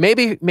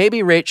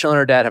maybe Rachel and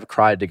her dad have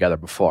cried together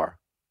before.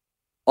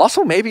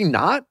 Also, maybe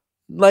not.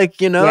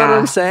 Like, you know what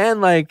I'm saying?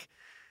 Like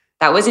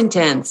that was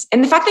intense.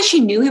 And the fact that she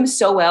knew him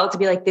so well to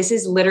be like, this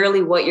is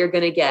literally what you're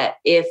going to get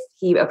if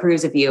he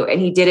approves of you.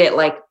 And he did it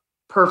like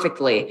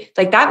perfectly.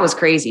 Like that was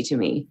crazy to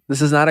me.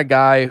 This is not a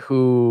guy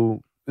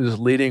who is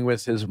leading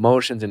with his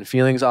emotions and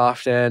feelings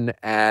often.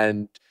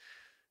 And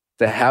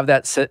to have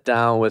that sit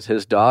down with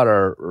his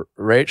daughter,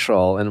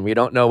 Rachel, and we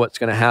don't know what's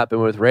going to happen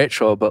with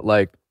Rachel, but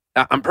like,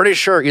 I'm pretty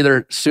sure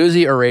either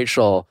Susie or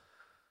Rachel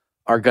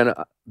are going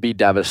to be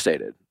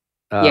devastated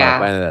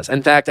by this.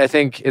 In fact, I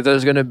think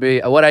there's going to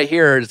be, what I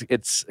hear is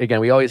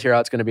we always hear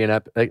how it's going to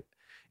be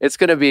it's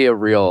going to be a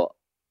real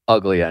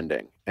ugly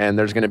ending. And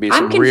there's going to be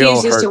some real I'm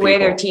confused as to the way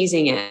they're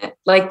teasing it.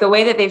 Like the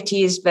way that they've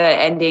teased the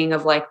ending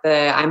of like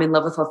I'm in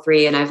love with all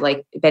three and I've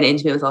like been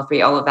intimate with all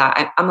three, all of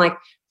that. I'm like,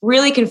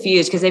 really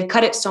confused because they've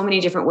cut it so many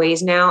different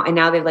ways now. And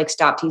now they've like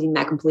stopped teasing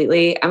that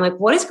completely. I'm like,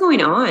 what is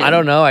going on? I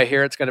don't know. I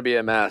hear it's going to be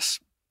a mess.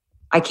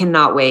 I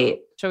cannot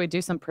wait. Should we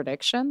do some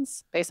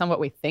predictions based on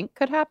what we think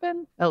could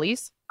happen?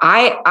 Elyse?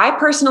 I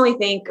personally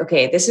think,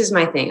 okay, this is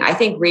my thing. I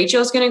think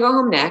Rachel's going to go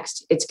home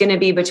next. It's going to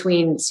be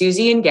between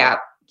Susie and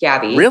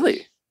Gabby.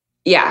 Really?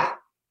 Yeah.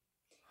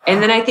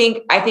 And then I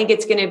think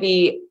it's going to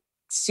be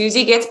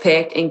Susie gets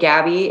picked and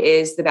Gabby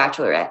is the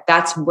Bachelorette.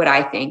 That's what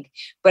I think.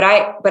 But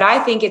I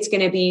think it's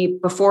going to be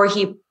before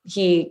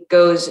he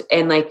goes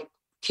and like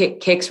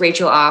kicks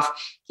Rachel off.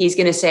 He's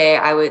going to say,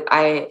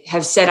 I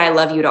have said I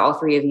love you to all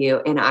three of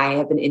you, and I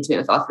have been intimate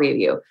with all three of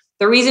you.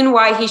 The reason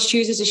why he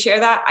chooses to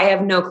share that, I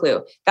have no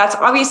clue. That's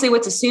obviously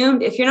what's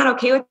assumed. If you're not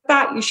okay with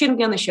that, you shouldn't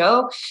be on the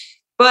show.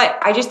 But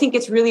I just think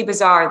it's really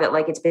bizarre that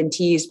like it's been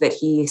teased that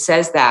he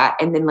says that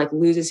and then like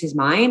loses his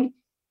mind.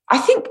 I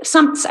think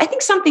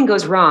something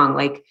goes wrong.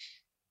 Like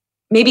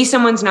maybe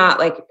someone's not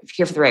like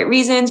here for the right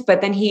reasons,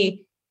 but then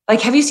he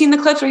like, have you seen the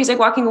clips where he's like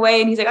walking away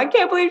and he's like, I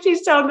can't believe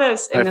she's telling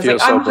this. And it's like,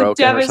 so I'm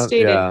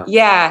devastated.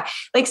 Yeah.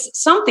 Like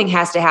something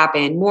has to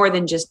happen more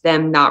than just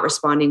them not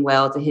responding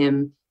well to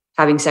him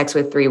having sex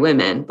with 3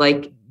 women.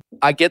 Like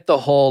I get the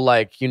whole,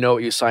 like, you know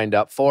what you signed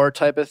up for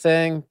type of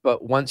thing.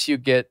 But once you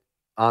get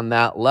on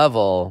that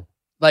level,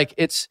 like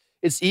it's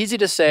easy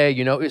to say,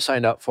 you know what you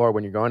signed up for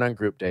when you're going on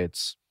group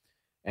dates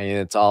and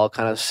it's all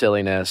kind of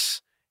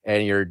silliness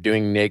and you're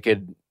doing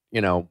naked,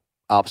 you know,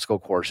 obstacle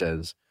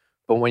courses.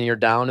 But when you're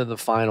down to the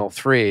final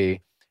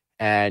 3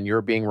 and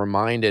you're being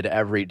reminded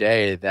every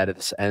day that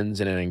it ends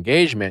in an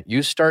engagement,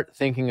 you start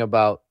thinking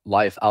about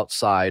life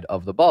outside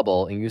of the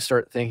bubble and you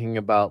start thinking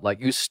about like,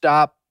 you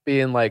stop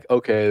being like,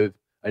 okay,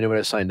 I know what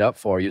I signed up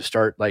for. You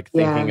start like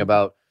thinking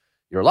about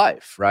your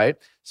life, right?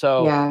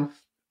 So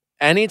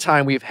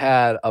anytime we've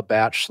had a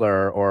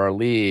bachelor or a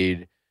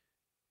lead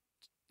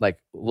like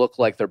look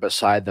like they're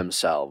beside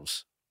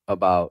themselves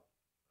about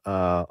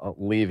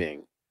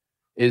leaving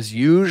is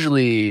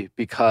usually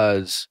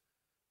because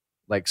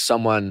like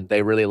someone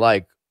they really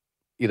like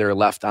either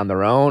left on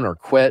their own or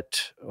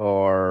quit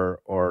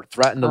or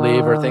threatened to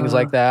leave or things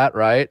like that,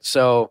 right?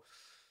 So,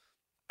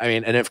 I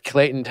mean, and if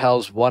Clayton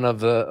tells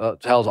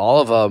tells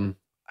all of them,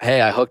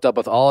 hey, I hooked up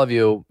with all of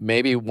you,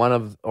 maybe one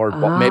of, or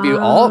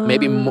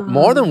maybe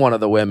more than one of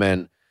the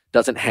women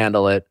doesn't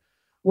handle it.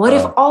 What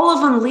if all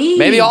of them leave?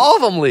 Maybe all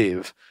of them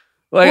leave.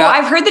 Like, well,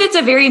 I've heard that it's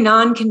a very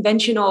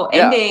non-conventional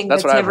ending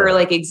that's never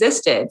like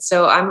existed.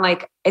 So I'm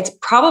like, it's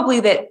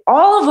probably that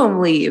all of them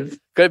leave.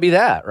 Could be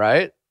that,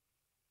 right?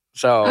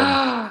 So,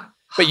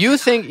 but you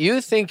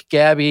think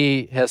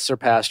Gabby has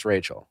surpassed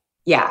Rachel?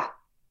 Yeah.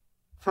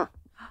 Huh.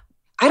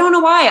 I don't know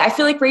why. I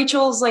feel like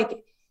Rachel's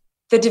like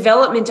the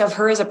development of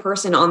her as a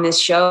person on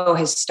this show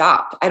has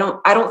stopped. I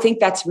don't think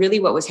that's really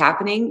what was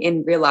happening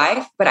in real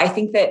life, but I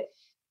think that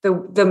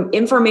the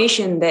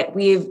information that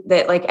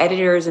like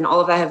editors and all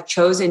of that have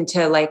chosen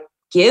to like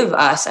give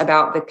us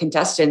about the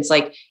contestants,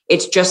 like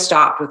it's just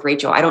stopped with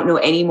Rachel. I don't know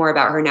any more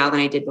about her now than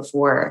I did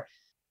before.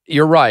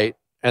 You're right.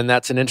 And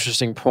that's an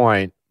interesting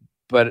point,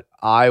 but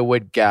I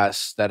would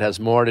guess that has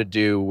more to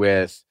do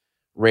with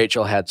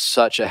Rachel had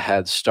such a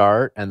head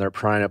start and they're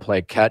trying to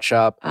play catch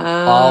up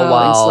and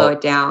slow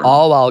it down.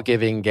 All while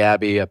giving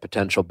Gabby a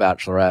potential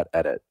Bachelorette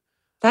edit.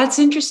 That's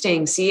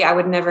interesting. See, I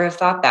would never have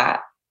thought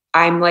that.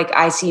 I'm like,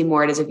 I see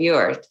more as a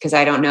viewer because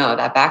I don't know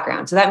that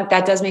background. So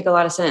that does make a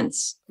lot of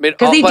sense.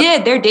 Because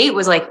their date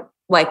was like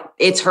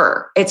it's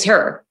her.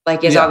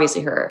 Like it's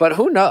obviously her. But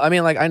who knows? I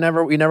mean, like we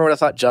never would have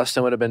thought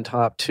Justin would have been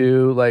top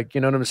 2. Like,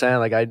 you know what I'm saying?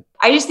 Like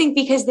I just think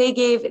because he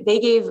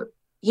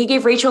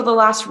gave Rachel the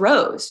last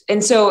rose.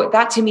 And so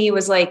that to me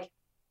was like,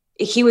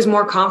 he was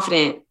more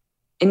confident,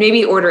 and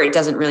maybe order, it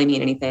doesn't really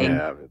mean anything.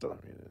 Yeah, it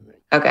doesn't mean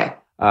anything. Okay.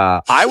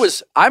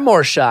 I'm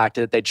more shocked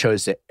that they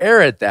chose to air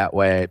it that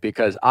way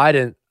because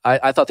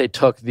I thought they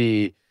took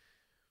the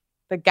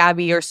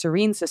Gabby or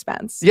Serene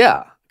suspense.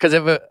 Yeah.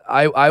 Because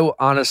I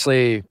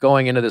honestly,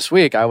 going into this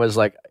week, I was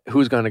like,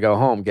 who's going to go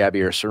home,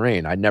 Gabby or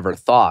Serene? I never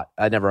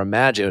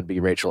imagined it would be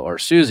Rachel or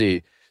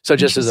Susie. So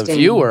just as a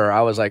viewer,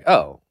 I was like,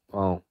 oh,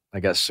 well, I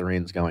guess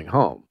Serene's going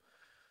home.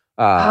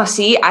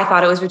 See, I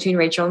thought it was between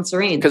Rachel and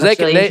Serene. Because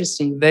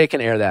interesting. They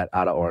can air that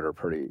out of order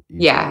pretty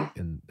easily. Yeah.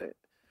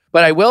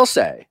 But I will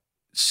say,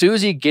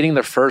 Susie getting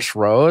the first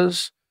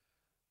rose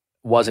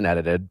wasn't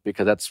edited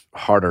because that's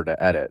harder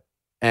to edit.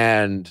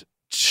 And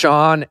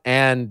Sean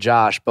and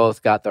Josh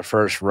both got the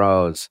first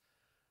rose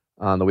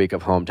on the week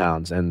of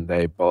hometowns, and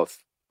they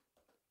both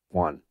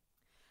won.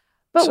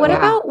 But what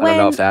about I don't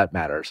know if that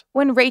matters.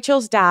 When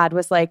Rachel's dad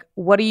was like,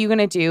 what are you going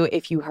to do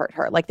if you hurt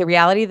her? Like, the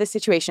reality of the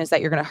situation is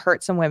that you're going to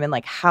hurt some women.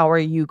 Like, how are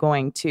you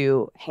going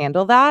to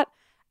handle that?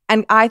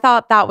 And I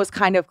thought that was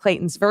kind of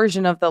Clayton's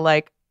version of the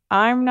like,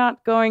 I'm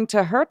not going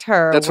to hurt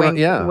her. That's wink,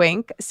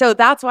 wink. So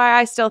that's why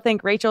I still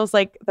think Rachel's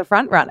like the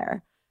front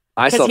runner.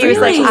 I still think he was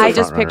like, I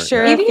just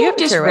picture. Maybe I've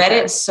just read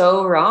it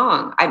so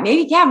wrong.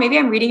 Maybe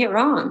I'm reading it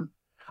wrong.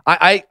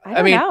 I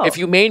mean, if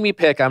you made me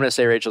pick, I'm going to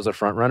say Rachel's a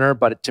front runner.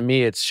 But to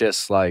me, it's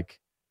just like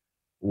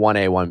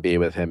 1A, 1B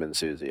with him and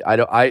Susie.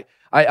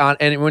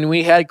 And when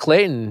we had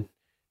Clayton,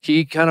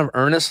 he kind of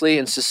earnestly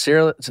and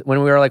sincerely,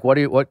 when we were like, what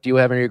do you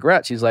have any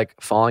regrets? He's like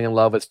falling in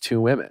love with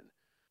 2 women.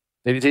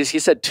 He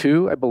said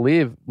 2, I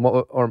believe,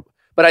 but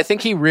I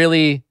think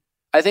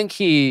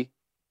he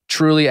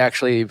truly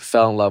actually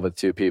fell in love with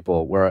 2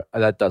 people, where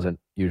that doesn't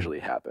usually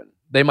happen.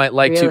 They might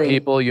like 2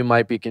 people. You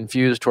might be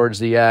confused towards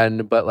the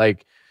end, but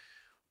like,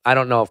 I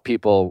don't know if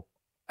people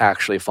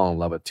actually fall in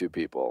love with 2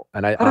 people.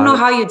 And I don't know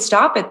how you'd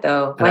stop it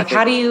though. Like,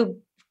 how do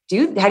you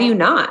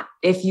not,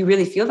 if you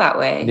really feel that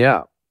way?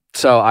 Yeah.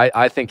 So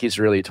I think he's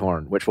really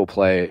torn, which will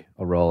play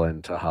a role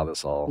into how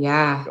this all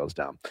goes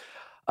down.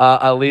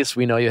 Elyse,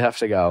 we know you have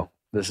to go.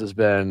 This has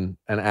been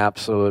an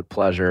absolute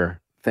pleasure.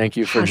 Thank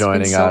you for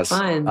joining us.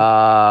 Fun.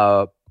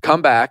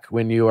 Come back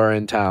when you are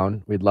in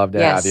town. We'd love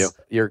to have you.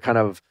 Your kind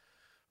of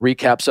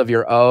recaps of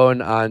your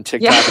own on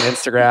TikTok and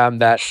Instagram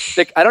that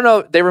I don't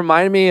know. They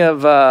remind me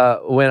of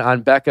when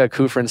on Becca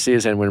Kufrin's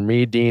season when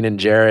me, Dean, and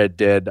Jared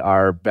did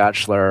our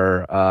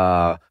Bachelor.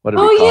 What did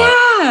we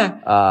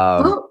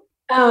call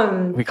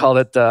it? We called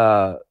it.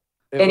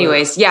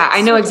 Anyways, I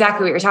know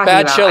exactly what you're talking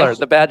about.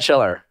 The Bad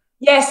Chiller.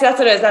 Yes, that's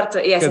what it is. That's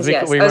what, yes.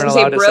 We weren't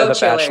allowed to say the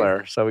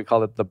Bachelor, so we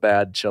called it the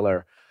Bad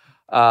Chiller.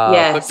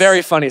 But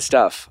very funny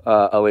stuff,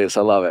 Elyse.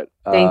 I love it.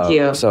 Thank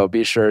you. So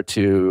be sure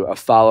to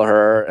follow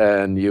her,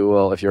 and you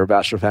will, if you're a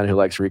Bachelor fan who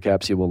likes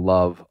recaps, you will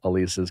love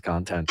Elise's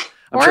content.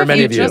 I'm sure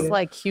many of you just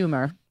like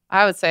humor.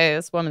 I would say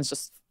this woman's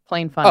just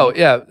plain funny. Oh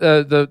yeah,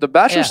 the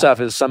Bachelor stuff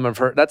is some of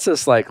her. That's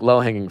just like low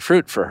hanging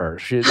fruit for her.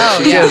 She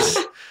is.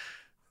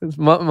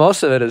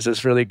 Most of it is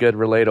just really good,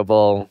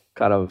 relatable,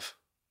 kind of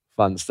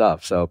fun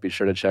stuff. So be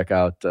sure to check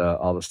out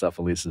all the stuff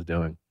Elyse is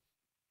doing.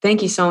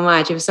 Thank you so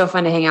much. It was so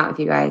fun to hang out with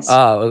you guys.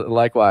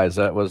 Likewise.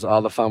 That was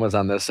all the fun was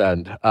on this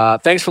end.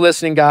 Thanks for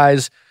listening,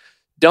 guys.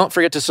 Don't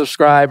forget to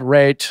subscribe,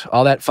 rate,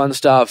 all that fun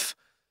stuff.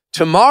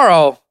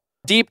 Tomorrow,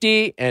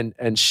 Deepti and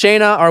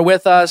Shayna are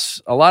with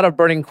us. A lot of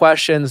burning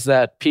questions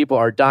that people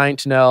are dying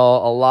to know.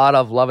 A lot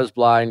of Love is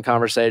Blind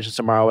conversations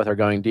tomorrow with her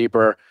going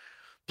deeper.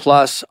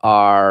 Plus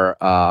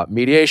our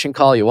mediation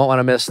call. You won't want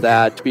to miss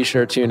that. Be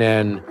sure to tune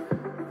in.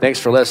 Thanks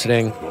for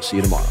listening. We'll see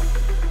you tomorrow.